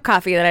 cups of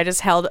coffee and I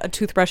just held a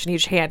toothbrush in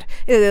each hand.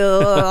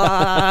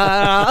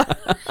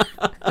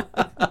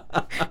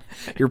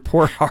 Your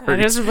poor heart.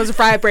 I just was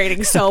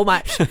vibrating so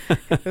much.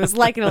 It was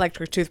like an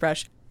electric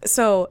toothbrush.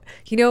 So,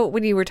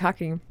 when you were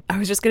talking, I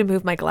was just going to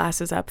move my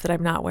glasses up that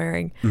I'm not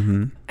wearing.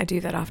 Mm-hmm. I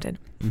do that often.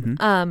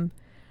 Mm-hmm.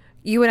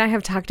 You and I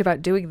have talked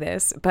about doing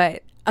this,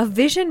 but a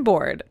vision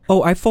board.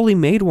 Oh, I fully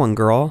made one,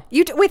 girl.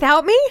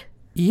 Without me?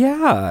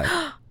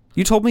 Yeah.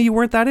 You told me you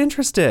weren't that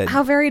interested.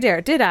 How very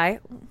dare. Did I?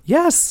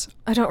 Yes.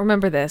 I don't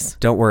remember this.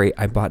 Don't worry.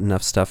 I bought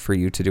enough stuff for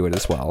you to do it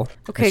as well.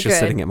 Okay, it's just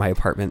good. sitting at my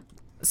apartment.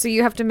 So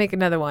you have to make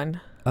another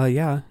one.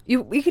 Yeah.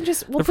 You can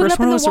just, we'll the put it first up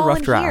one in the was a wall rough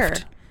in draft.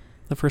 here.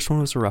 The first one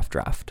was a rough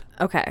draft.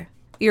 Okay.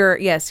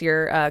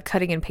 Your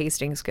cutting and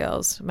pasting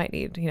skills might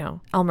need,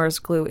 Elmer's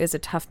glue is a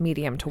tough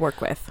medium to work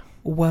with.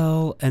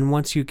 Well, and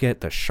once you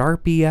get the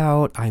Sharpie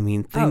out, I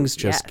mean, things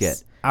just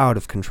get out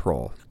of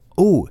control.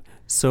 Oh,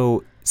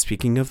 so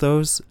speaking of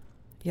those.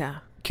 Yeah.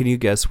 Can you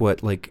guess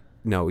what,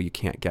 no, you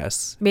can't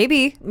guess.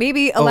 Maybe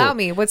allow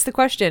me. What's the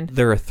question?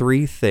 There are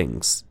 3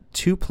 things,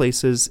 2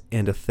 places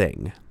and a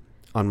thing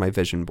on my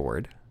vision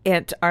board.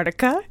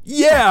 Antarctica?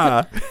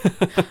 Yeah.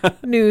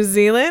 New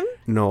Zealand?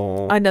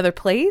 No. Another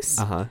place?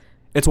 Uh-huh.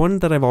 It's one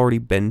that I've already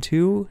been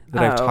to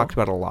that I've talked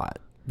about a lot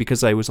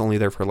because I was only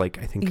there for I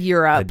think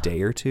Europe. A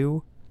day or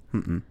two.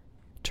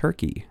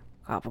 Turkey.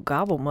 Gobble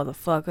gobble,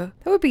 motherfucker.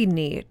 That would be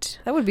neat.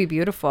 That would be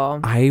beautiful.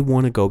 I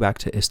want to go back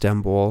to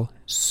Istanbul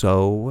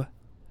so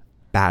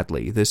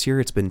badly. This year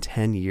it's been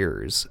 10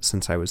 years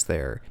since I was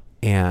there.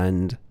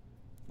 And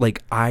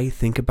I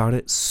think about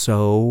it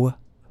so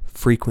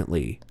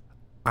frequently.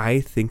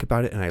 I think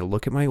about it and I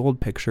look at my old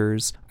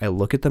pictures. I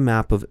look at the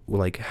map of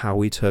how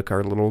we took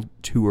our little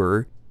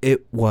tour.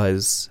 It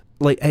was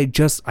I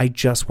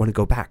just want to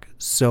go back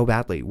so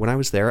badly. When I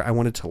was there, I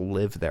wanted to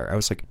live there. I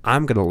was like,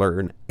 I'm going to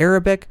learn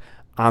Arabic.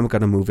 I'm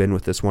going to move in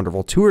with this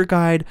wonderful tour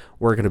guide.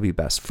 We're going to be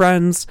best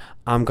friends.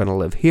 I'm going to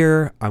live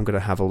here. I'm going to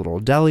have a little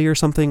deli or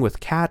something with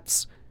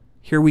cats.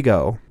 Here we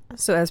go.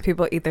 So as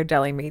people eat their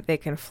deli meat, they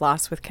can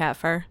floss with cat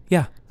fur?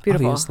 Yeah.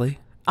 Beautiful.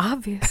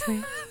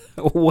 Obviously.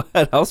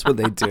 What else would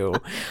they do?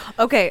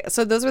 Okay,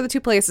 so those were the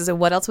 2 places. And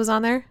what else was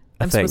on there?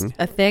 A thing.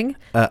 A thing?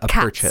 A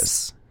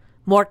purchase.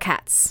 More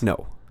cats.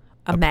 No.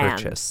 A man.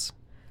 Purchase.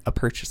 A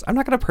purchase. I'm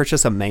not going to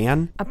purchase a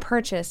man. A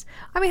purchase.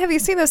 I mean, have you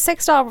seen those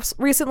sex dolls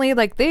recently?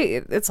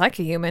 It's like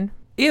a human.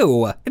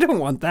 Ew. I don't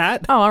want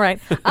that. Oh, all right.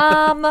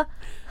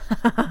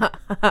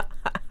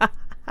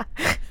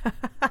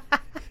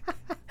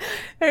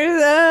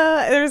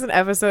 There's an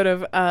episode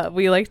of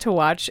We Like to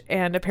Watch,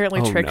 and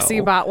apparently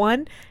Trixie bought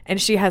one,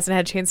 and she hasn't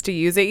had a chance to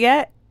use it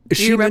yet.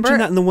 Do you remember?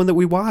 Mentioned that in the one that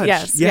we watched.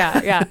 Yes.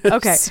 Yeah.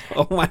 Okay.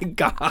 Oh my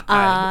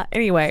God.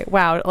 Anyway,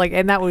 wow.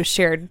 And that was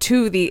shared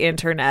to the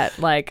internet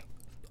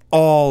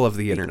all of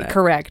the internet.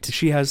 Correct.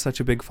 She has such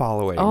a big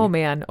following. Oh,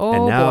 man. Oh,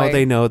 and now boy.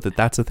 they know that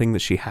that's a thing that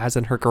she has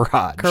in her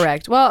garage.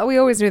 Correct. Well, we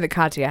always knew that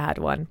Katya had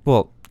one.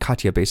 Well,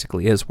 Katya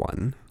basically is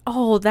one.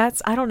 Oh,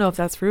 I don't know if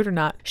that's rude or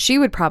not. She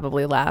would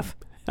probably laugh.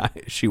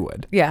 She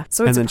would. Yeah.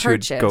 So it's and then a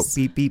purchase. she would go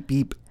beep, beep,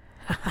 beep.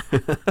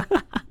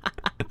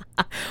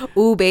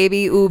 Ooh,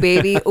 baby. Ooh,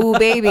 baby. Ooh,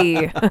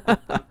 baby.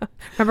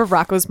 Remember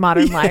Rocco's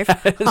Modern Life?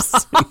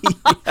 Yes.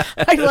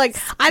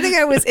 I think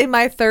I was in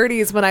my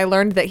 30s when I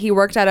learned that he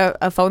worked at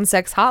a phone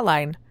sex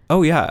hotline.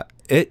 Oh, yeah.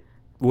 It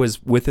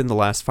was within the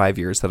last 5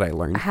 years that I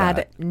learned I had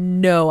that.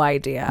 no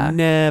idea.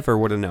 Never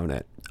would have known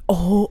it.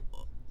 Oh,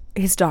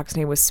 his dog's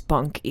name was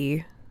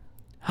Spunky.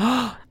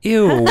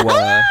 Ew.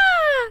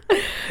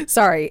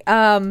 Sorry.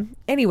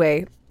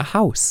 Anyway. A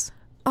house.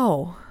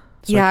 Oh.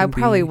 So yeah, I it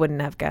can probably be-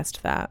 wouldn't have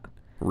guessed that.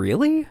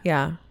 Really?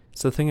 Yeah.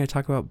 It's the thing I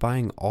talk about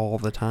buying all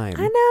the time.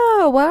 I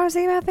know. Well, I was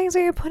thinking about things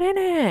that you put in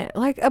it.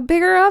 Like a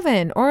bigger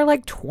oven or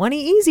like 20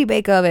 Easy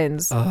Bake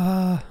ovens.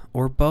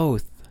 Or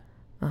both.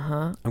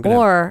 Uh-huh. I'm gonna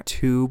Or have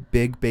 2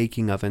 big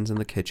baking ovens in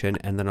the kitchen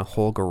and then a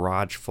whole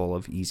garage full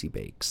of Easy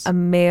Bakes. a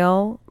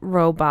male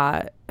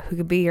robot who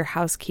could be your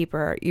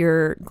housekeeper,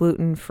 your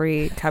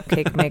gluten-free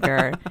cupcake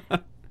maker,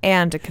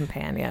 and a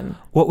companion.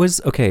 What was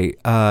the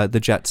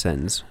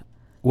Jetsons?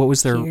 What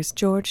was their Here's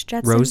George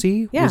Jetson.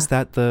 Rosie? Yeah. Was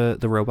that the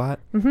robot?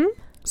 Mm-hmm.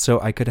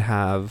 So I could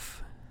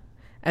have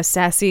A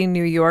sassy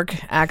New York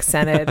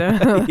accented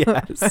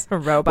yes.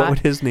 robot. What would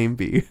his name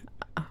be?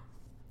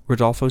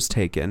 Rodolfo's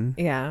taken.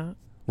 Yeah.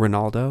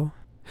 Ronaldo.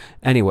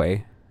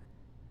 Anyway,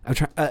 I'm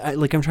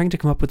trying to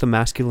come up with a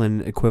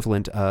masculine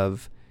equivalent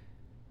of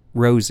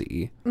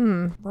Rosie.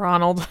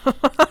 Ronald.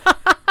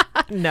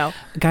 No.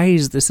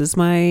 Guys, this is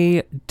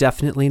my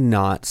definitely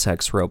not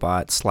sex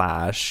robot /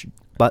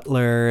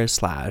 butler /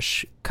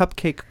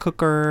 cupcake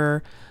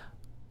cooker,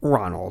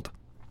 Ronald.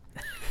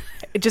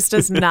 It just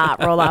does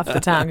not roll off the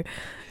tongue.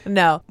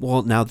 No.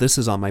 Well, now this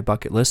is on my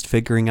bucket list,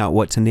 figuring out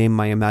what to name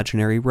my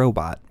imaginary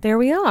robot. There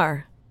we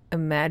are.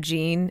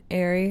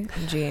 Imaginary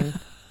Gene.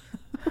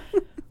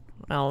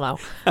 I don't know.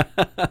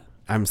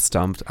 I'm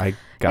stumped. I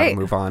gotta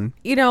move on.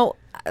 You know,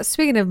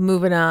 speaking of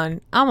moving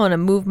on, I'm going to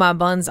move my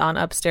buns on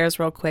upstairs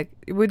real quick.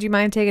 Would you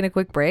mind taking a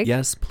quick break?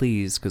 Yes,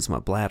 please, because my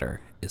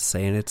bladder is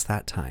saying it's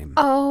that time.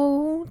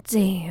 Oh,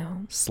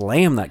 damn.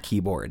 Slam that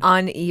keyboard.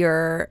 On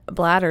your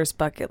bladder's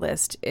bucket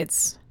list,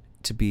 it's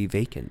To be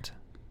vacant.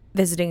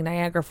 visiting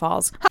Niagara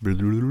Falls. Bloop,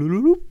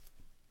 bloop,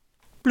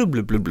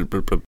 bloop, bloop,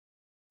 bloop, bloop.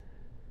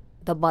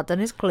 The button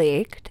is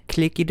clicked.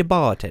 Clicky the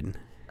button.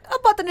 A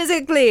button is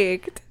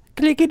clicked.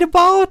 Clicky the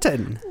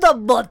button. The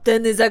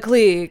button is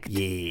clicked.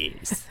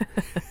 Yes.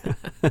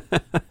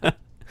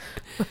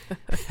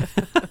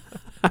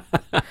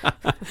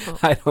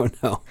 I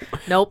don't know.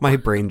 Nope. My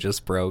brain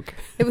just broke.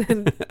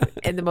 In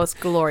the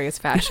most glorious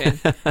fashion.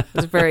 It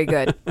was very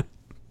good.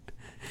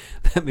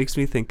 That makes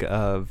me think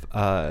of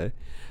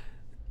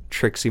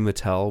Trixie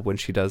Mattel when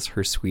she does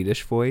her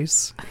Swedish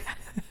voice,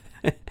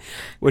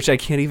 which I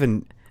can't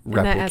even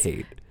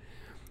replicate.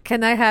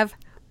 Can I have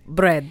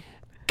bread?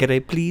 Can I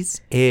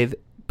please have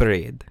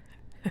bread?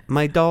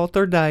 My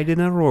daughter died in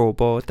a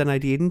robot and I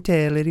didn't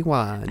tell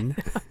anyone.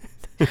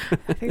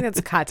 I think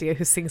that's Katya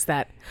who sings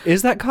that.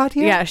 Is that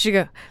Katya? Yeah, she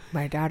go,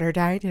 my daughter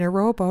died in a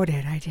rowboat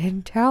and I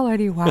didn't tell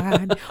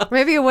anyone. Or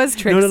maybe it was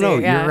Trixie. No.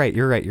 Yeah.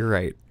 You're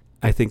right.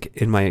 I think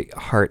in my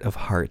heart of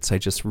hearts, I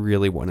just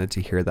really wanted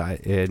to hear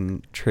that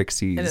in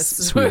Trixie's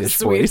Swedish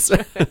voice.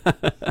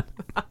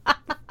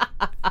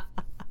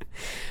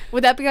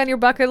 Would that be on your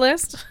bucket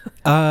list?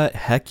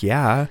 Heck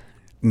yeah.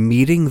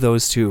 Meeting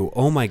those two.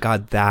 Oh my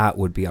God, that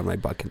would be on my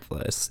bucket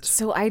list.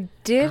 So I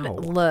did Ow.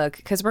 look,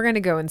 because we're going to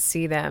go and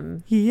see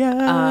them.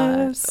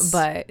 Yes.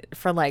 But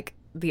for like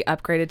the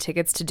upgraded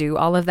tickets to do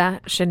all of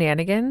that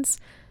shenanigans,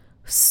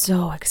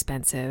 so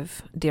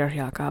expensive, dear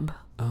Jakob.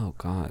 Oh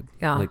God.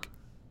 Yeah. Like,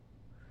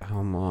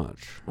 how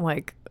much?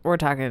 Like, we're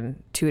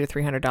talking $200 to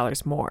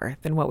 $300 more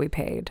than what we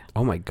paid.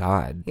 Oh my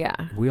God.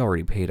 Yeah. We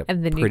already paid a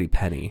And then pretty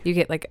penny. You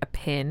get like a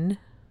pin.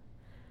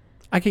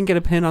 I can get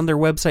a pin on their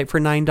website for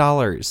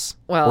 $9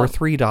 Well- or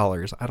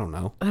 $3. I don't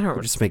know. I don't-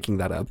 I'm just making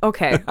that up.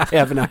 Okay. I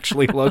haven't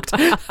actually looked.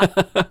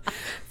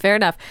 Fair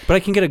enough. But I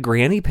can get a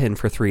granny pin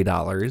for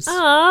 $3.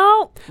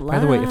 Oh. By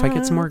the way, if I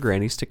get some more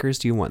granny stickers,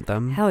 do you want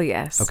them? Hell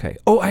yes. Okay.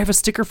 Oh, I have a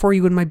sticker for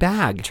you in my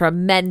bag.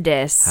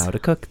 Tremendous. How to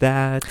cook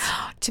that.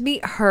 To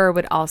meet her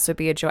would also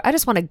be a joy. I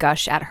just want to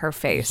gush at her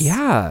face.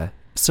 Yeah.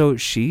 So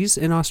she's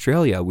in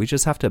Australia. We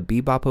just have to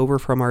bebop over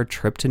from our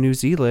trip to New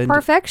Zealand.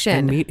 Perfection.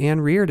 And meet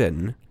Anne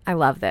Reardon. I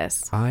love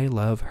this. I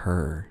love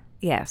her.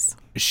 Yes.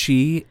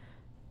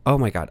 Oh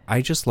my God,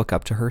 I just look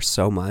up to her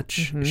so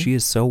much. Mm-hmm. She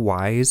is so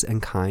wise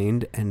and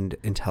kind and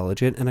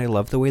intelligent, and I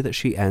love the way that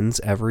she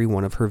ends every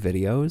one of her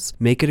videos.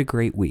 Make it a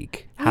great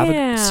week.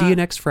 See you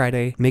next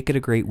Friday. Make it a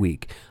great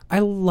week. I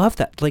love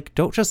that. Like,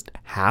 don't just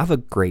have a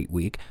great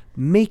week.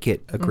 Make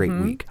it a great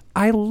week.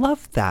 I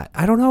love that.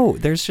 I don't know.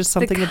 There's just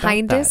something The about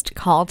kindest that.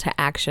 call to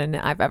action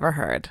I've ever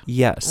heard.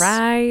 Yes.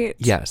 Right?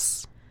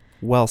 Yes.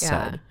 Well Yeah.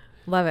 said.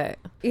 Love it.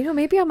 You know,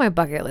 maybe on my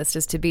bucket list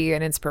is to be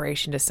an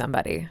inspiration to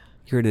somebody.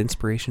 You're an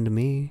inspiration to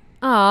me.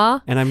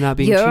 Aw. And I'm not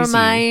being You're cheesy.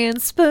 my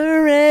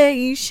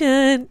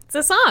inspiration. It's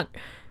a song.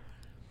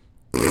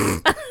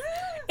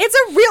 It's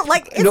a real,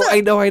 like, it's No, a,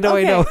 I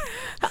know. okay.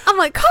 I'm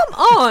like, come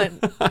on.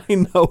 I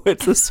know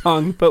it's a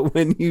song, but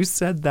when you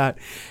said that,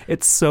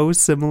 it's so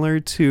similar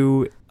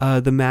to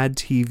the Mad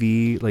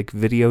TV, like,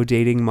 video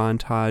dating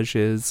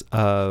montages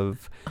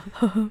of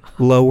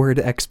Lowered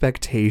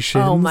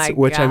Expectations, Oh my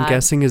which I'm God.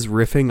 guessing is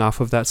riffing off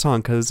of that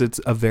song because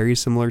it's a very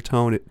similar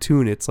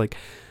tune. It's like,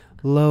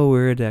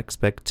 Lowered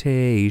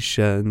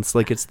Expectations.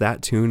 Like, it's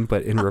that tune,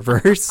 but in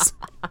reverse.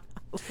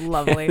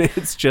 Lovely. And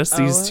it's just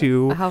these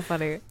two. How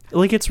funny.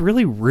 Like, it's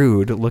really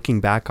rude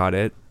looking back on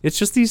it. It's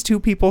just these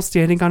two people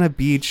standing on a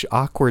beach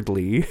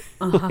awkwardly.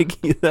 Like,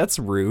 that's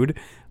rude.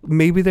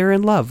 Maybe they're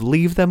in love.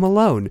 Leave them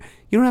alone.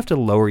 You don't have to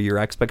lower your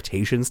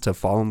expectations to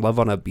fall in love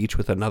on a beach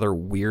with another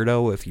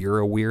weirdo if you're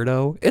a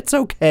weirdo. It's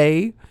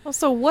okay.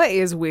 Also, what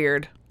is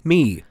weird?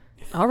 Me.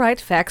 All right,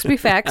 facts be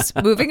facts.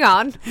 Moving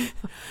on.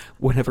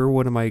 Whenever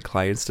one of my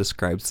clients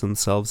describes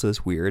themselves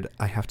as weird,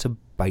 I have to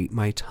bite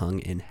my tongue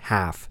in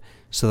half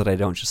so that I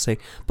don't just say,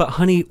 but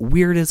honey,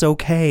 weird is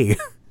okay.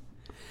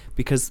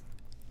 Because,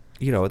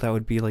 that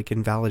would be like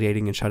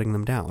invalidating and shutting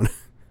them down.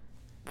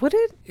 Would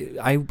it?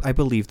 I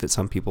believe that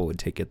some people would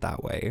take it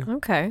that way.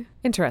 Okay.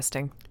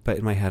 Interesting. But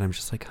in my head, I'm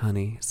just like,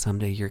 honey,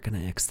 someday you're going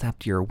to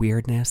accept your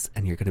weirdness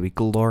and you're going to be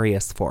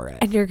glorious for it.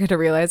 And you're going to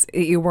realize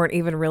you weren't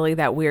even really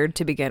that weird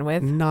to begin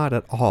with. Not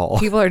at all.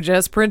 People are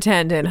just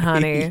pretending,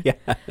 honey. Yes.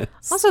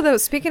 Also, though,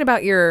 speaking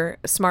about your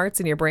smarts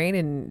in your brain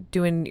and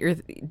doing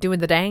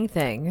the dang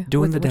thing.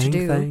 Doing the what you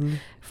dang do thing.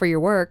 for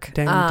your work.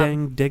 Dang,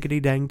 dang, diggity,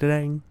 dang,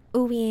 dang.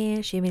 Oh,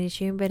 yeah, shimmy,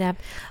 shimmy, up.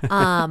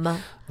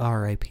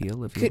 R.I.P.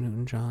 Olivia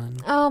Newton-John.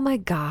 Oh, my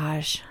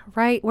gosh.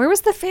 Right. Where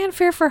was the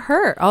fanfare for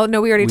her? Oh, no,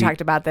 we already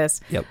talked about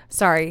this. Yep.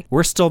 Sorry.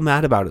 We're still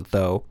mad about it,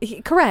 though.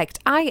 Correct.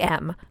 I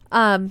am.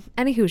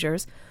 Any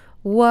Hoosiers.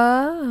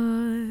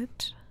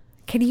 What?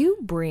 Can you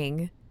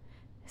bring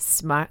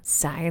smart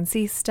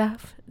sciencey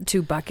stuff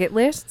to bucket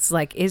lists?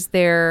 Like, is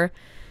there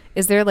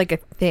like a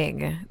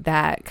thing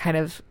that kind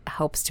of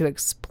helps to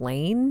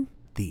explain?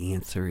 The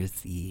answer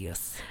is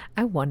yes.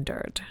 I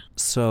wondered.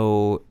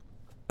 So,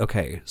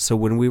 okay. So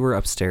when we were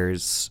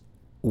upstairs,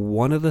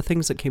 one of the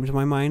things that came to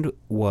my mind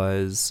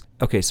was,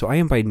 okay, so I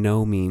am by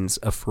no means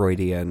a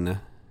Freudian,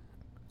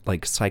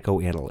 like,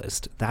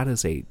 psychoanalyst. That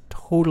is a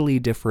totally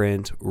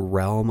different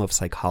realm of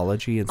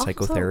psychology and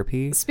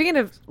psychotherapy. Also, speaking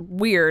of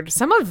weird,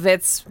 some of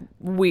it's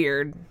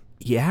weird.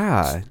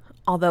 Yeah.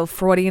 Although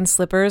Freudian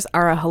slippers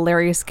are a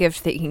hilarious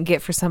gift that you can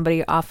get for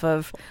somebody off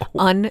of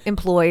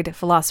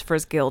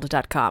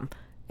unemployedphilosophersguild.com.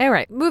 All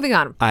right, moving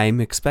on. I'm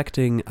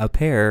expecting a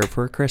pair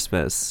for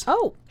Christmas.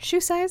 Oh, shoe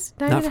size?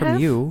 9 Not and a from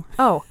half? you.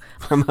 Oh.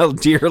 From a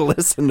dear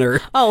listener.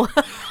 Oh.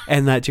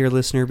 And that dear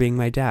listener being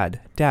my dad.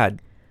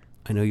 Dad,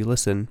 I know you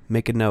listen.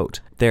 Make a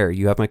note. There,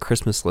 you have my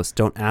Christmas list.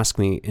 Don't ask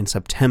me in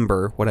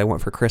September what I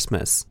want for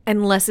Christmas.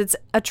 Unless it's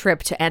a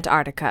trip to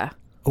Antarctica.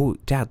 Oh,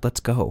 Dad, let's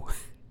go.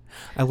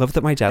 I love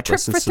that my dad trip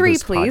listens for 3, to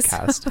this please.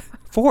 podcast.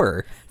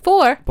 4.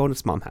 4.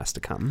 Bonus mom has to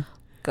come.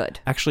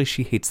 Good. Actually,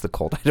 she hates the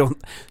cold.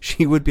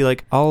 She would be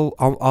like,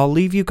 I'll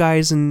leave you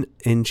guys in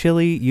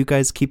Chile. You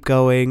guys keep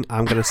going.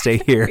 I'm going to stay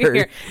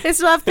here. They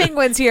still have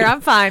penguins here. I'm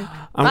fine.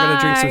 I'm going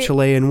to drink some Bye.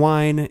 Chilean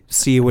wine.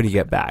 See you when you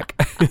get back.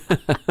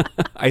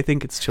 I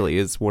think it's Chile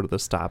is one of the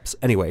stops.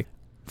 Anyway,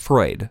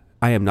 Freud.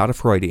 I am not a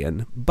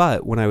Freudian,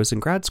 but when I was in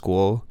grad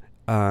school,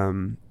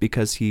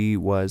 because he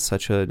was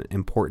such an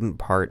important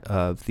part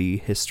of the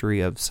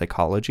history of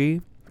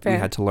psychology, Fair. we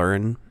had to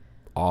learn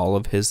all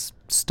of his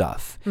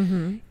stuff,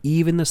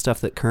 even the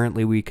stuff that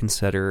currently we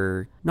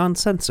consider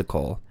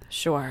nonsensical.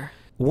 Sure.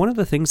 One of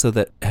the things, though,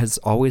 that has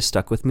always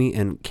stuck with me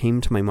and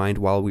came to my mind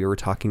while we were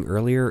talking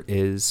earlier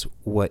is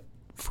what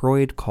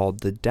Freud called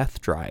the death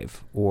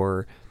drive,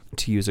 or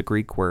to use a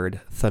Greek word,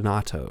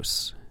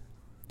 thanatos.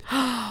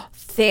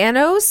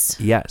 Thanos?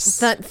 Yes.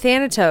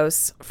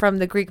 Thanatos from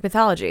the Greek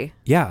mythology.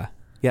 Yeah.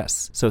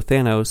 Yes. So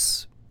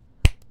Thanos,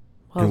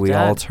 Well and we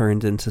done. all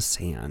turned into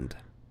sand.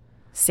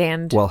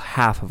 Sand. Well,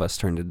 half of us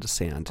turned into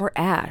sand. Or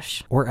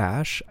ash. Or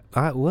ash.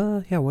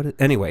 Well, yeah,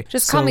 anyway.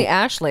 Just call me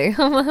Ashley.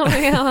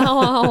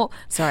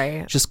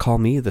 Sorry. Just call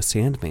me the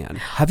Sandman.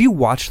 Have you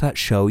watched that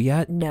show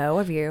yet? No,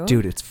 have you?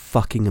 Dude, it's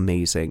fucking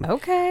amazing.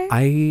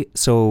 Okay.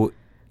 So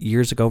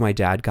years ago, my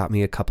dad got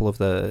me a couple of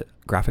the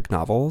graphic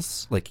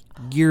novels, like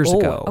years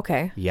ago.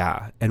 Okay.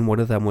 Yeah. And one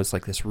of them was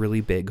like this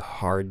really big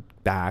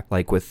hardback,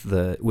 like with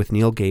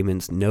Neil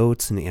Gaiman's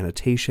notes and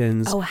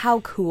annotations. Oh,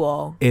 how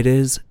cool. It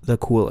is the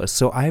coolest.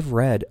 So I've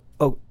read,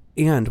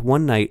 and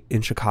one night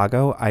in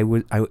Chicago, I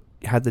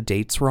had the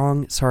dates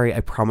wrong. Sorry, I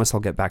promise I'll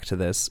get back to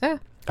this. Yeah.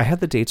 I had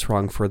the dates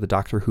wrong for the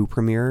Doctor Who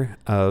premiere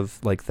of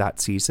like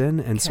that season.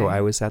 And so Okay.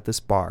 I was at this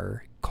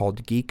bar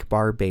called Geek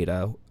Bar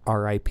Beta,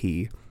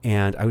 RIP.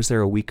 And I was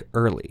there a week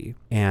early.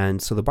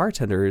 And so the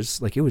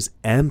bartenders, like, it was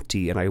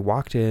empty. And I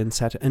walked in,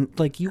 and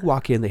like, you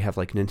walk in, they have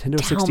like Nintendo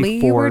 64s. Tell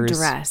me you were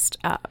dressed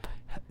up.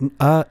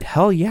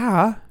 Hell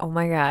yeah. Oh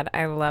my God.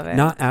 I love it.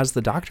 Not as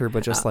the Doctor,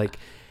 but just like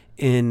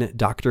in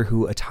Doctor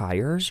Who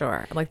attire.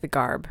 Sure. Like the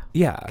garb.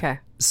 Yeah. Okay.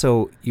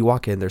 So you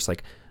walk in, there's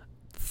like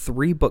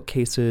 3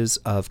 bookcases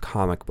of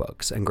comic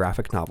books and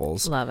graphic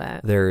novels. Love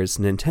it. There's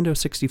Nintendo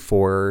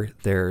 64.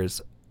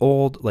 There's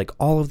old, like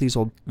all of these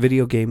old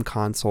video game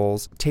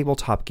consoles,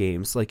 tabletop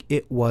games. Like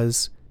it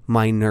was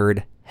my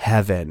nerd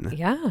heaven.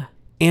 Yeah.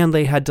 And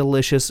they had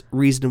delicious,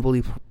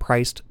 reasonably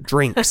priced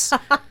drinks.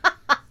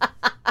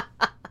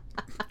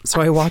 So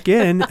I walk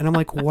in and I'm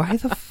like, why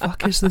the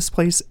fuck is this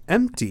place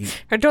empty?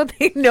 Or don't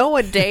they know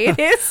what day it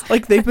is?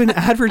 Like they've been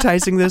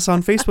advertising this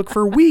on Facebook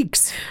for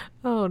weeks.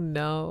 Oh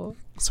no.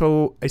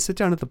 So I sit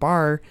down at the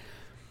bar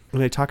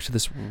and I talk to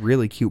this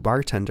really cute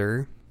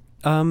bartender.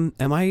 Do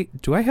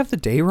I have the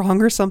day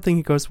wrong or something?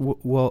 He goes,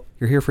 well,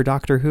 you're here for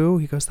Doctor Who?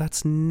 He goes,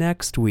 that's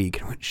next week.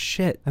 And I went,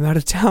 shit, I'm out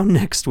of town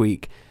next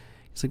week.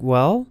 He's like,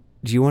 well,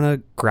 do you want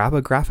to grab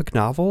a graphic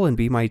novel and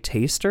be my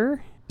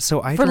taster?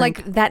 So I for drank,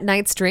 like that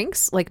night's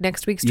drinks, like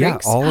next week's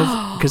drinks. Yeah, all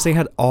of because they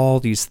had all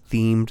these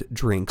themed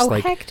drinks,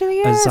 like heck no, a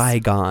yes.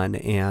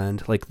 Zygon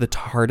and like the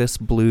TARDIS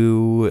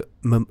blue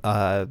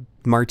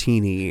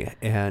martini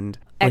and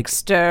like,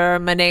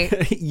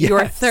 exterminate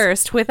your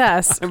thirst with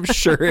us. I'm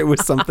sure it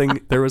was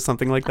something. There was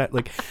something like that.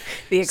 Like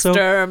the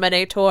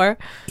exterminator.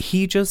 So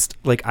he just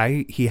like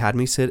he had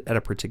me sit at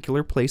a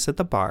particular place at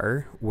the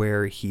bar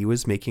where he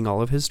was making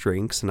all of his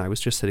drinks, and I was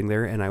just sitting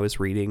there and I was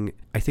reading.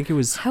 I think it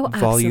was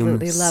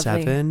volume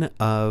 7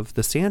 of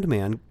the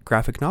Sandman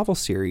graphic novel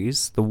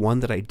series, the one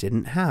that I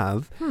didn't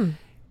have,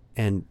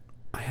 and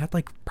I had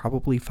like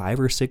probably 5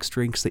 or 6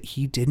 drinks that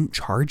he didn't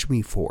charge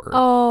me for.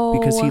 Oh.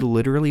 Because he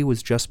literally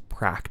was just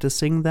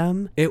practicing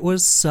them. It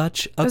was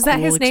such a Was cool that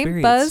his experience.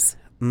 name,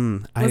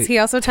 Buzz? Was he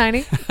also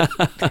tiny?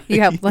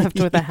 You have left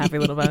with a happy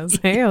little Buzz.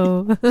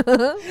 Hey-o.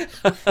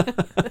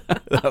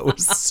 That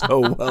was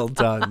so well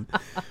done.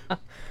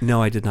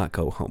 No, I did not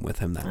go home with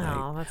him that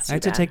night. That's I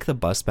had to take the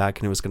bus back,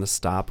 and it was going to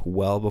stop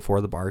well before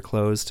the bar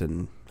closed,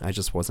 and I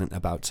just wasn't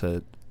about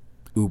to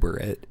Uber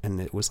it,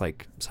 and it was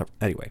like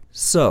anyway.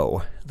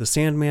 So the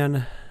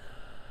Sandman,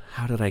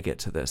 how did I get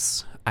to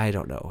this? I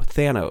don't know.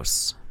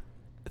 Thanatos,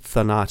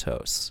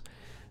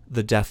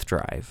 the death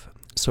drive.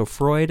 So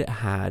Freud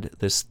had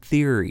this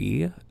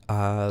theory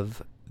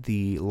of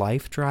the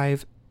life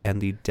drive and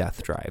the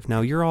death drive.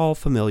 Now you're all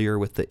familiar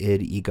with the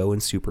id, ego,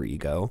 and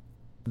superego.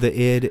 The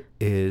id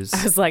is,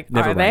 I was like,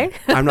 never are mind.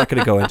 they? I'm not going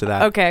to go into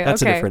that. Okay,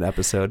 that's a okay. different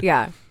episode.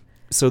 Yeah.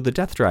 So the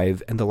death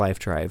drive and the life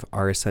drive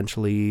are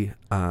essentially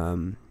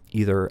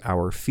either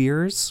our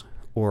fears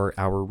or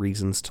our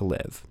reasons to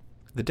live.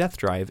 The death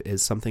drive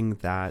is something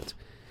that,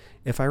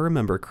 if I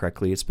remember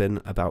correctly, it's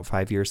been about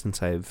 5 years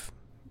since I've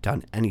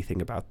done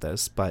anything about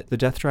this, but the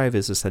death drive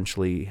is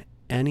essentially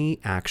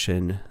any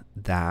action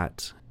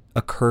that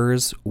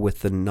occurs with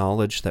the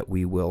knowledge that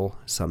we will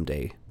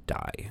someday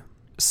die.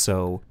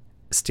 So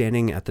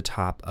standing at the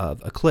top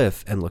of a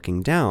cliff and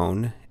looking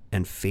down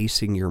and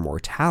facing your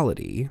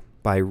mortality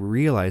by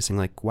realizing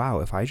like, wow,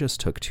 if I just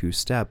took 2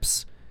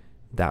 steps,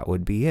 that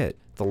would be it.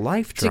 The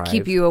life drive... To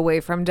keep you away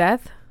from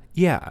death?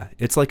 Yeah,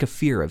 it's like a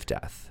fear of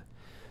death.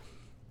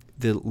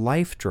 The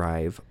life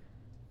drive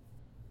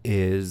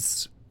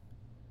is,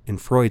 in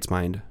Freud's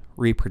mind,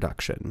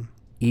 reproduction.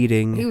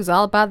 Eating... He was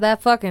all about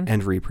that fucking.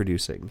 And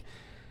reproducing.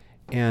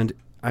 And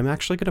I'm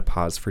actually going to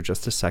pause for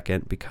just a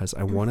second because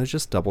I want to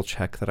just double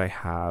check that I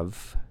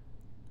have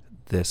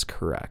this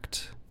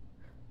correct.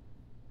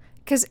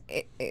 Because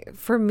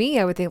for me,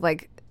 I would think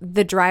like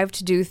the drive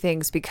to do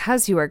things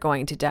because you are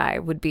going to die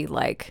would be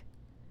like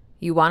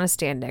you want to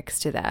stand next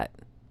to that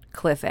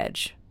cliff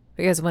edge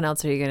because when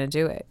else are you going to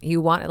do it?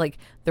 You want like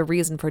the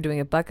reason for doing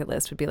a bucket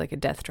list would be like a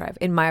death drive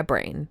in my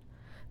brain.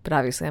 But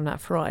obviously I'm not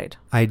Freud.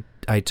 I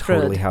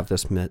totally Freud. have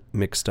this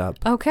mixed up.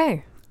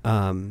 Okay.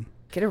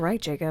 Get it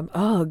right, Jacob.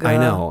 Oh, God. I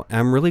know.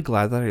 I'm really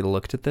glad that I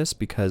looked at this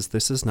because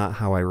this is not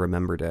how I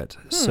remembered it.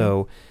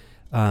 So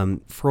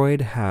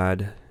Freud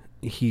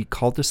he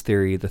called this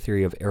theory the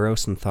theory of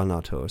Eros and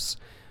Thanatos.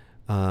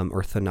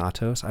 Or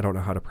Thanatos. I don't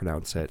know how to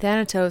pronounce it.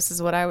 Thanatos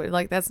is what I would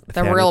like. That's the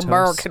Thanatos. real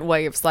American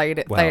way of saying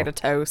it. Well,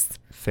 Thanatos.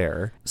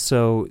 Fair.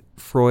 So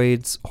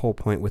Freud's whole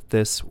point with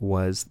this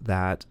was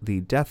that the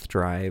death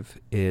drive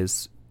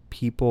is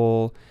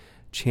people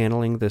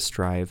channeling this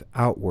drive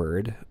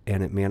outward,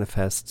 and it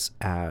manifests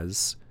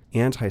as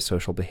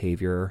antisocial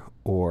behavior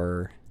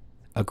or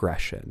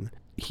aggression.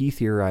 He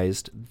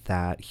theorized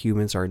that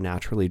humans are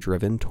naturally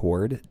driven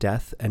toward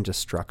death and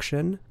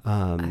destruction.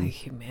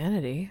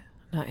 Humanity,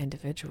 not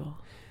individual.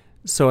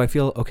 So I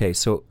feel, okay,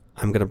 so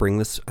I'm going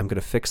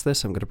to fix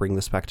this. I'm going to bring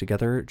this back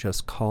together.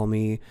 Just call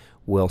me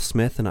Will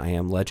Smith and I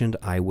am legend.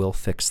 I will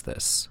fix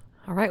this.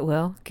 All right,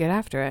 Will, get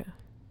after it.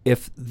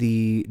 If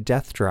the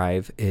death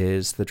drive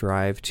is the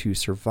drive to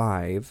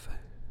survive,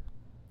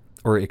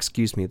 or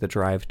excuse me, the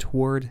drive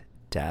toward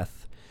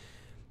death,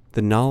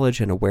 the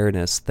knowledge and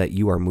awareness that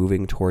you are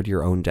moving toward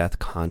your own death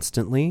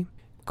constantly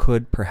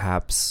could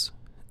perhaps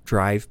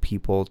drive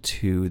people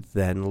to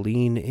then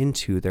lean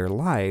into their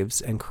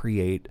lives and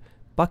create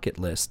bucket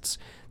lists,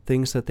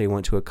 things that they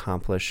want to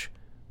accomplish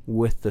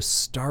with the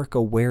stark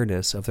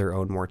awareness of their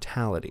own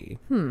mortality.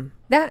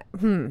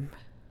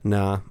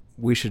 Nah,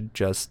 we should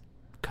just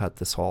cut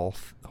this whole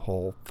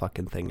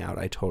fucking thing out.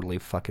 I totally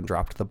fucking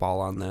dropped the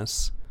ball on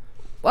this.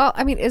 Well,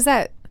 I mean,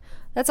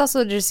 that's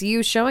also just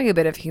you showing a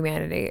bit of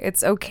humanity.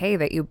 It's okay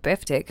that you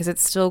biffed it because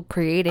it's still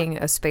creating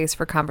a space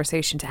for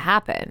conversation to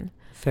happen.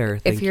 Fair.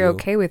 Thank if you're you.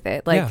 okay with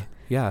it. Like,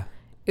 yeah.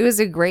 It was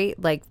a great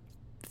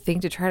thing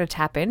to try to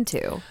tap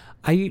into.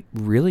 I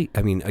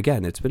mean,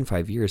 again, it's been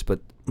 5 years, but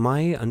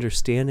my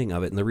understanding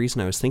of it, and the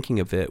reason I was thinking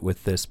of it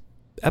with this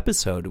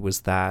episode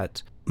was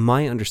that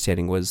my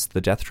understanding was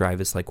the death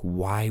drive is like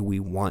why we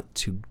want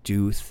to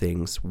do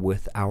things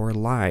with our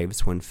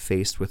lives when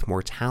faced with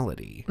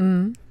mortality.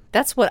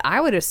 That's what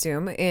I would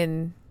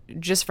assume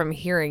just from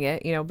hearing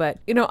it, but,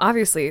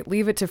 obviously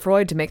leave it to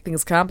Freud to make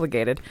things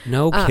complicated.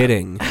 No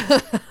kidding.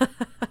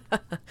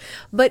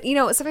 But,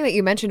 something that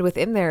you mentioned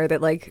within there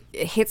that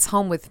it hits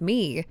home with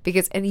me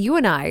and you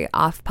and I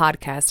off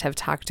podcast have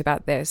talked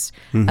about this,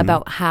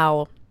 about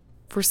how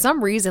for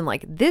some reason,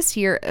 this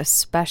year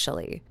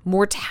especially,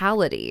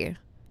 mortality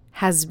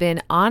has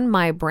been on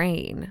my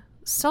brain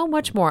so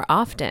much more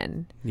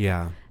often.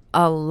 Yeah.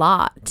 A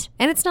lot.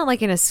 And it's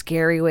not in a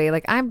scary way.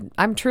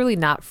 I'm truly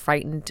not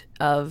frightened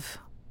of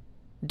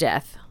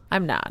death.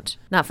 I'm not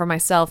for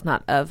myself,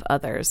 not of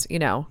others,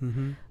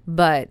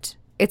 but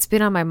it's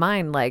been on my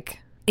mind.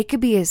 It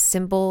could be as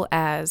simple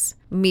as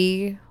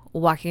me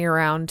walking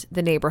around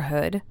the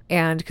neighborhood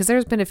and because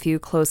there's been a few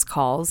close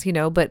calls,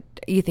 but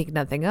you think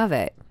nothing of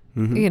it,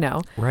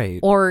 Right.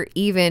 Or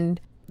even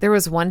there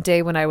was one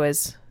day when I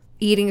was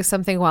eating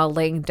something while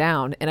laying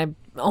down and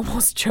I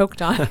almost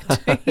choked on it.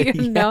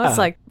 It's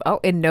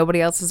and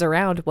nobody else is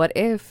around. What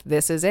if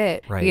this is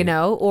it? Right.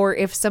 Or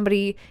if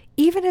somebody,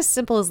 even as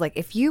simple as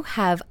if you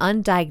have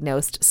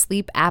undiagnosed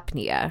sleep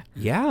apnea.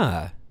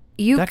 Yeah.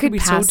 You that could be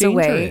pass so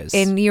away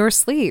in your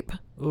sleep.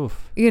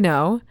 Oof.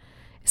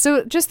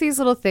 So just these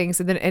little things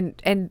and then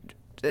and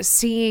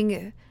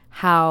seeing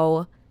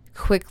how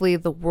quickly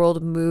the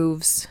world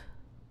moves.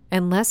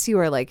 Unless you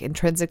are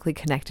intrinsically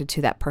connected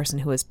to that person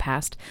who has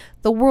passed,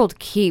 the world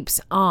keeps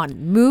on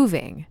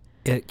moving.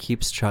 It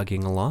keeps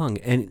chugging along.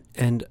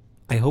 And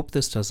I hope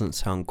this doesn't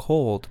sound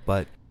cold,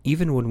 but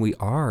even when we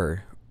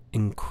are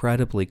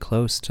incredibly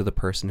close to the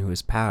person who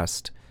has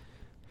passed,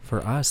 for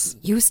us,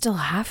 you still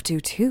have to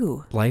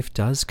too. Life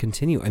does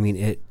continue. I mean,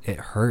 it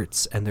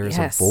hurts, and there is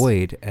a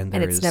void, and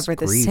there is it's never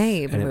grief, the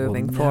same and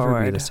moving it will forward.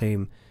 never be the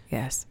same.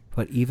 Yes.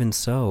 But even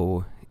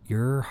so,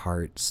 your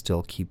heart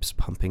still keeps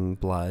pumping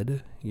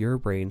blood. Your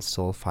brain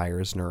still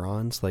fires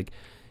neurons.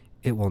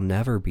 It will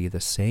never be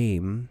the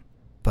same,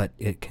 but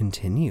it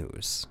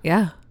continues.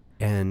 Yeah.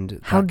 And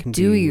how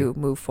do you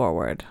move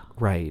forward?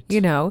 Right.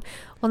 Well,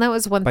 that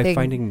was one thing. By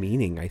finding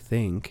meaning, I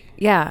think.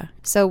 Yeah.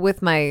 So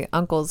with my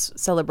uncle's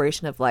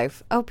celebration of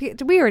life,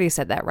 we already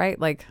said that, right?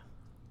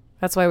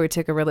 That's why we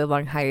took a really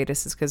long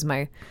hiatus, is because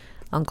my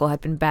uncle had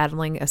been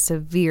battling a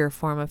severe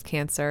form of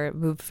cancer. It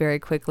moved very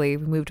quickly.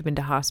 We moved him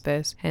into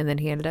hospice, and then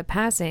he ended up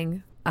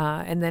passing.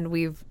 And then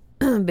we've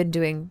been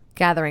doing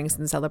gatherings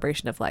in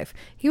celebration of life.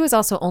 He was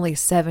also only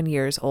 7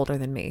 years older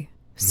than me.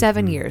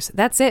 7 years.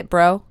 That's it,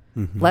 bro.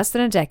 Less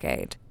than a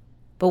decade.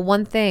 But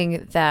one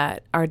thing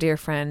that our dear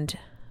friend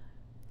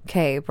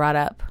Kay brought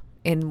up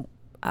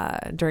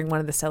during one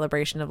of the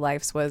celebration of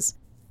lives was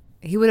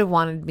he would have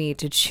wanted me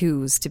to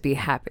choose to be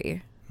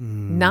happy,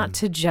 not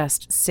to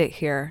just sit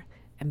here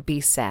and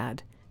be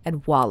sad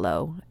and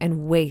wallow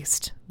and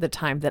waste the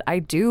time that I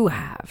do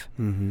have.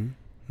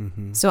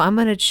 So I'm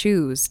going to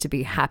choose to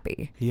be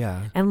happy.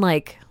 Yeah. And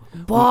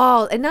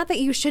and not that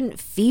you shouldn't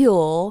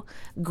feel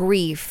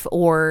grief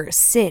or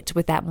sit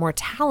with that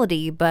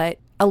mortality, but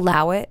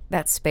allow it,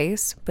 that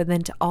space, but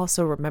then to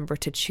also remember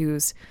to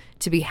choose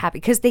to be happy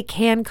because they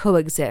can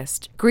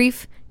coexist.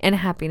 Grief and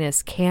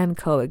happiness can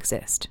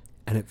coexist.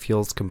 And it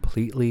feels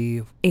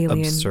completely alien.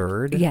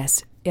 Absurd.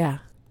 Yes. Yeah.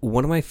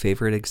 One of my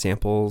favorite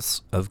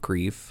examples of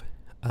grief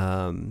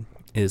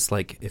is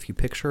if you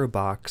picture a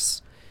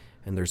box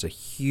and there's a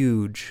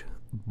huge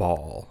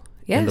ball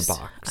in the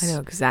box. I know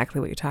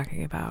exactly what you're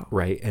talking about.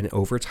 Right. And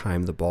over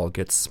time, the ball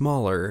gets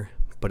smaller,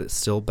 but it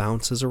still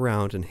bounces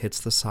around and hits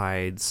the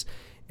sides.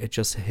 It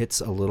just hits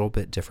a little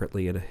bit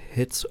differently, and it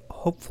hits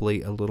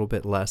hopefully a little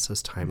bit less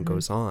as time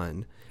goes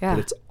on. Yeah.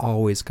 But it's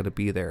always going to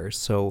be there.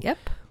 So Yep.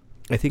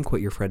 I think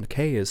what your friend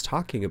Kay is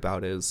talking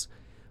about is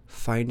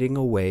finding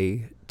a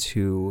way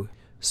to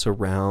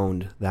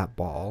surround that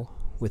ball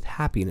with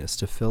happiness,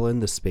 to fill in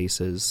the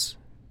spaces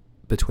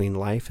between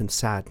life and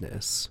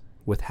sadness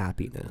with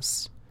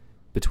happiness,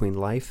 between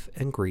life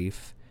and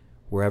grief,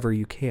 wherever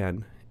you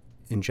can,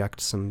 inject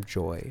some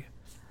joy.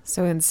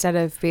 So instead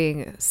of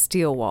being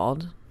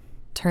steel-walled,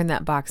 turn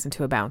that box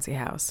into a bouncy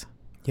house.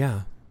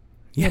 Yeah.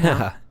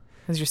 Yeah.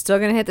 Because you're still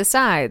going to hit the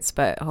sides,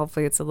 but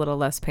hopefully it's a little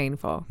less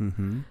painful.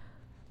 Mm-hmm.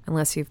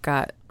 Unless you've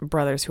got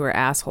brothers who are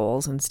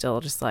assholes and still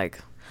just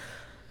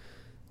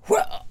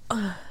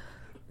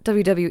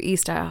WWE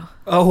style.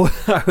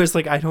 Oh, I was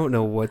I don't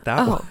know what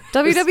that was.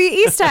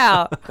 WWE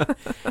style.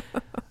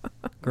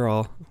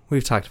 Girl,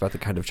 we've talked about the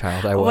kind of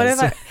child I was. What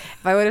if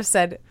I would have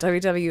said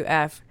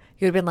WWF,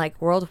 you would have been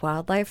World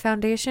Wildlife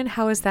Foundation?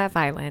 How is that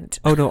violent?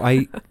 Oh,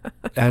 no,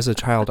 as a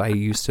child, I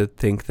used to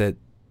think that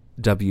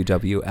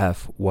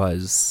WWF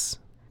was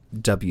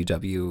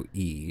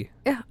WWE.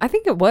 Yeah, I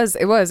think it was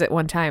at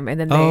one time, and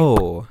then they.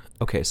 Oh,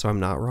 okay. So I'm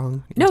not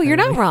wrong. No, you're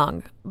not entirely?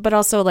 wrong. But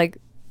also, like,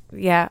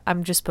 yeah,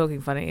 I'm just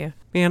poking fun at you.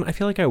 Man, I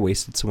feel like I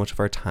wasted so much of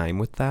our time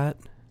with that.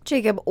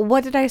 Jacob,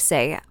 what did I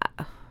say?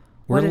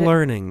 We're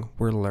learning.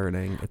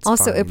 It's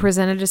also, fine. it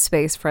presented a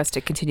space for us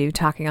to continue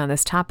talking on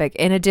this topic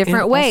in a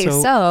different And way.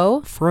 also,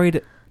 So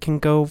Freud can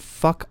go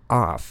fuck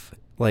off.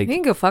 Like, he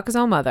can go fuck his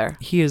own mother.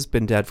 he has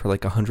been dead for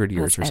like 100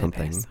 years That's or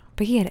Oedipus. something.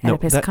 But he had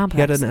Oedipus complex.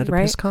 He had an Oedipus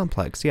right?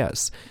 complex,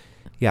 yes.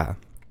 Yeah.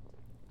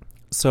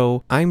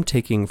 So I'm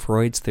taking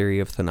Freud's theory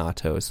of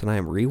Thanatos and I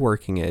am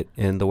reworking it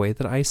in the way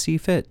that I see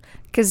fit.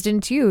 Because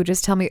didn't you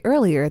just tell me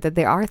earlier that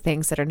there are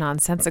things that are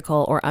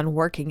nonsensical or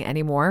unworking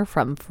anymore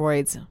from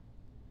Freud's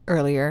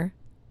earlier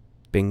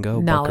Bingo,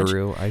 knowledge.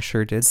 buckaroo. I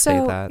sure did So,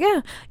 say that.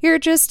 yeah,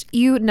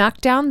 you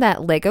knocked down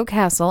that Lego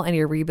castle and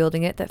you're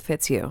rebuilding it that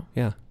fits you.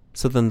 Yeah.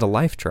 So then the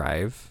life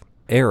drive,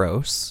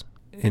 Eros,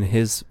 in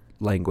his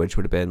language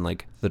would have been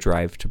like the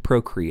drive to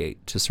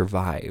procreate, to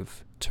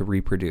survive, to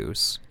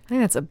reproduce. I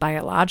think that's a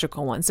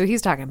biological one. So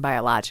he's talking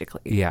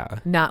biologically. Yeah.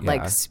 Not yeah.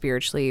 like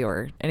spiritually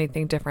or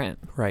anything different.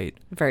 Right.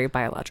 Very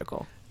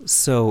biological.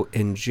 So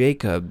in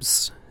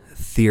Jacob's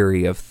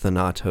theory of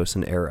Thanatos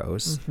and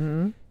Eros,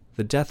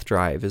 the death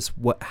drive is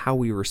how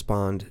we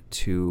respond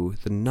to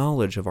the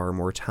knowledge of our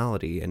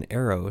mortality. And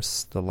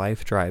Eros, the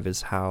life drive,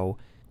 is how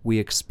we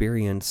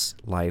experience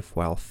life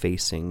while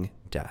facing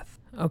death.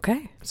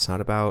 Okay. It's not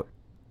about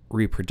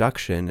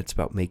reproduction. It's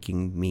about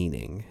making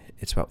meaning.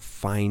 It's about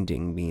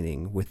finding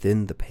meaning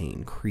within the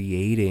pain,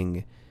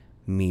 creating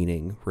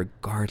meaning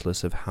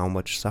regardless of how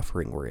much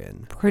suffering we're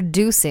in.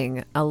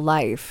 Producing a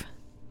life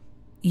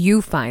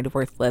you find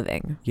worth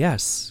living.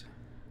 Yes.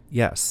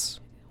 Yes.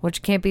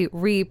 Which can't be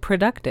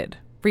reproduced.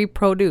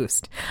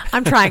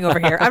 I'm trying over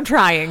here. I'm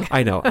trying.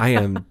 I know. I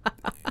am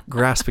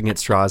grasping at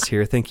straws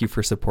here. Thank you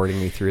for supporting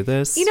me through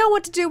this. You know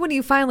what to do when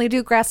you finally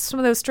do grasp some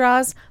of those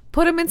straws?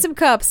 Put them in some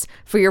cups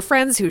for your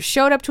friends who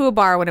showed up to a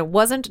bar when it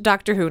wasn't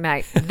Doctor Who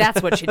night.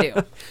 That's what you do.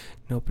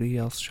 Nobody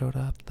else showed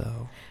up,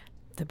 though.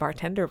 The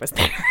bartender was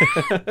there.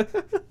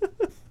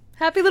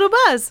 Happy little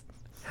Buzz.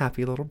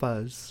 Happy little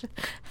Buzz.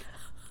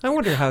 I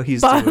wonder how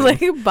he's Bob, doing.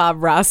 like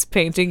Bob Ross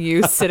painting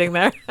you sitting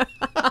there.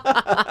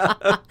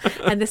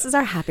 And this is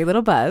our happy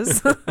little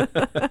Buzz.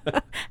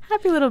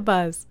 Happy little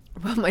Buzz.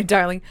 Well, my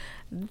darling,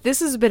 this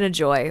has been a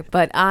joy,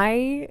 but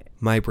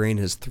My brain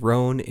has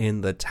thrown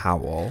in the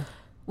towel.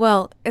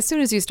 well, as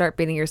soon as you start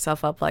beating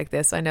yourself up like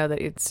this, I know that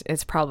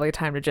it's probably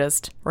time to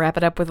just wrap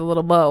it up with a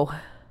little bow.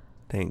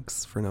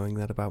 Thanks for knowing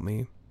that about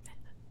me.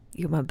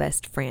 You're my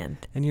best friend.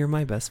 And you're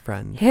my best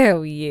friend.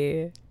 Hell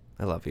yeah.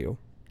 I love you.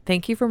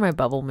 Thank you for my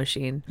bubble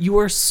machine. You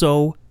are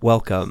so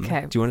welcome.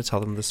 Okay. Do you want to tell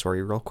them the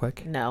story real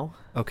quick? No.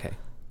 Okay.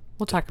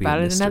 We'll talk Be a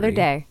about it another mystery.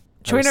 day.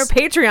 Join our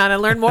Patreon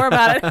and learn more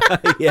about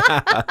it.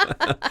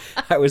 Yeah.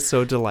 I was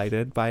so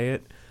delighted by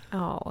it.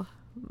 Oh,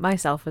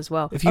 myself as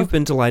well. If you've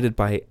been delighted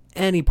by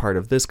any part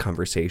of this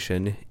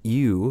conversation,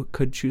 you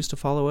could choose to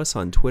follow us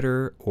on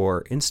Twitter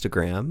or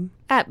Instagram,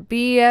 At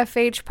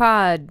BFH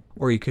Pod.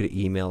 or you could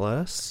email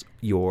us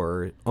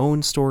your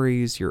own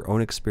stories, your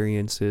own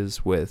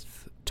experiences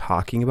with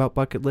talking about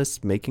bucket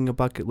lists, making a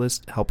bucket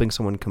list, helping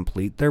someone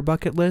complete their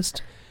bucket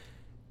list.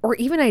 Or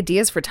even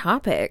ideas for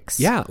topics.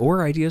 Yeah,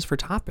 or ideas for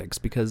topics,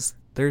 because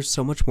there's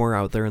so much more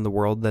out there in the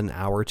world than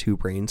our two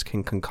brains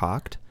can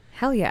concoct.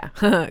 Hell yeah.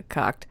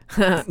 Cocked.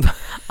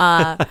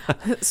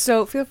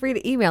 So feel free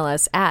to email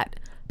us at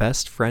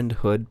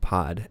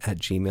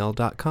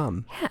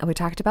bestfriendhoodpod@gmail.com. Yeah, and we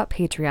talked about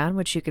Patreon,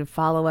 which you can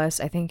follow us.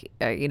 I think,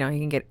 you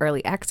can get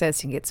early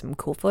access. You can get some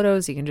cool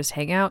photos. You can just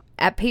hang out.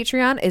 At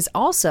Patreon is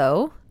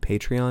also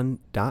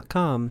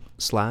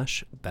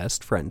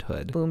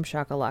patreon.com/bestfriendhood. Boom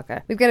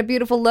Shakalaka. We've got a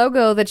beautiful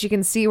logo that you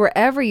can see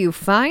wherever you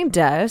find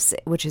us,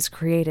 which is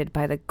created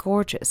by the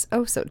gorgeous,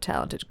 oh so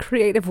talented,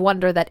 creative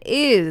wonder that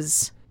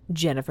is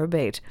Jennifer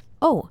Bate.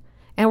 Oh,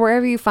 and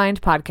wherever you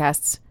find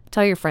podcasts,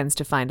 tell your friends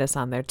to find us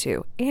on there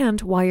too. And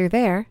while you're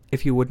there,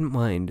 If you wouldn't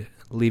mind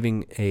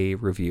leaving a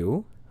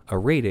review, a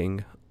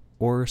rating,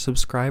 or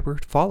subscribe or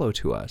follow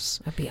to us.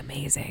 that'd be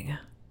amazing.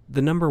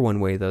 The number one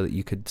way, though, that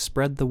you could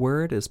spread the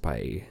word is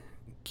by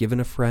giving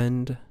a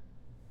friend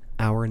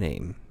our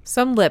name.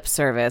 Some lip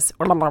service.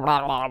 Word of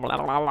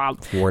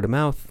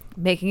mouth,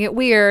 Making it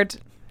weird.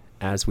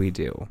 as we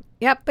do.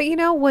 Yep, but you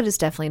know what is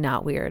definitely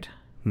not weird?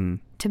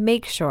 To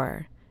make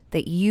sure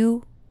that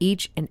you,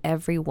 each and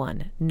every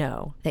one,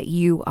 know that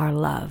you are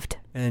loved.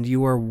 And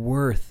you are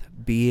worth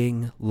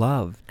being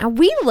loved. And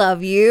we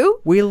love you.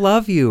 We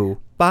love you.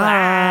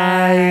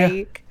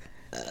 Bye.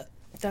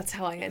 That's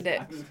how I end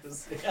it.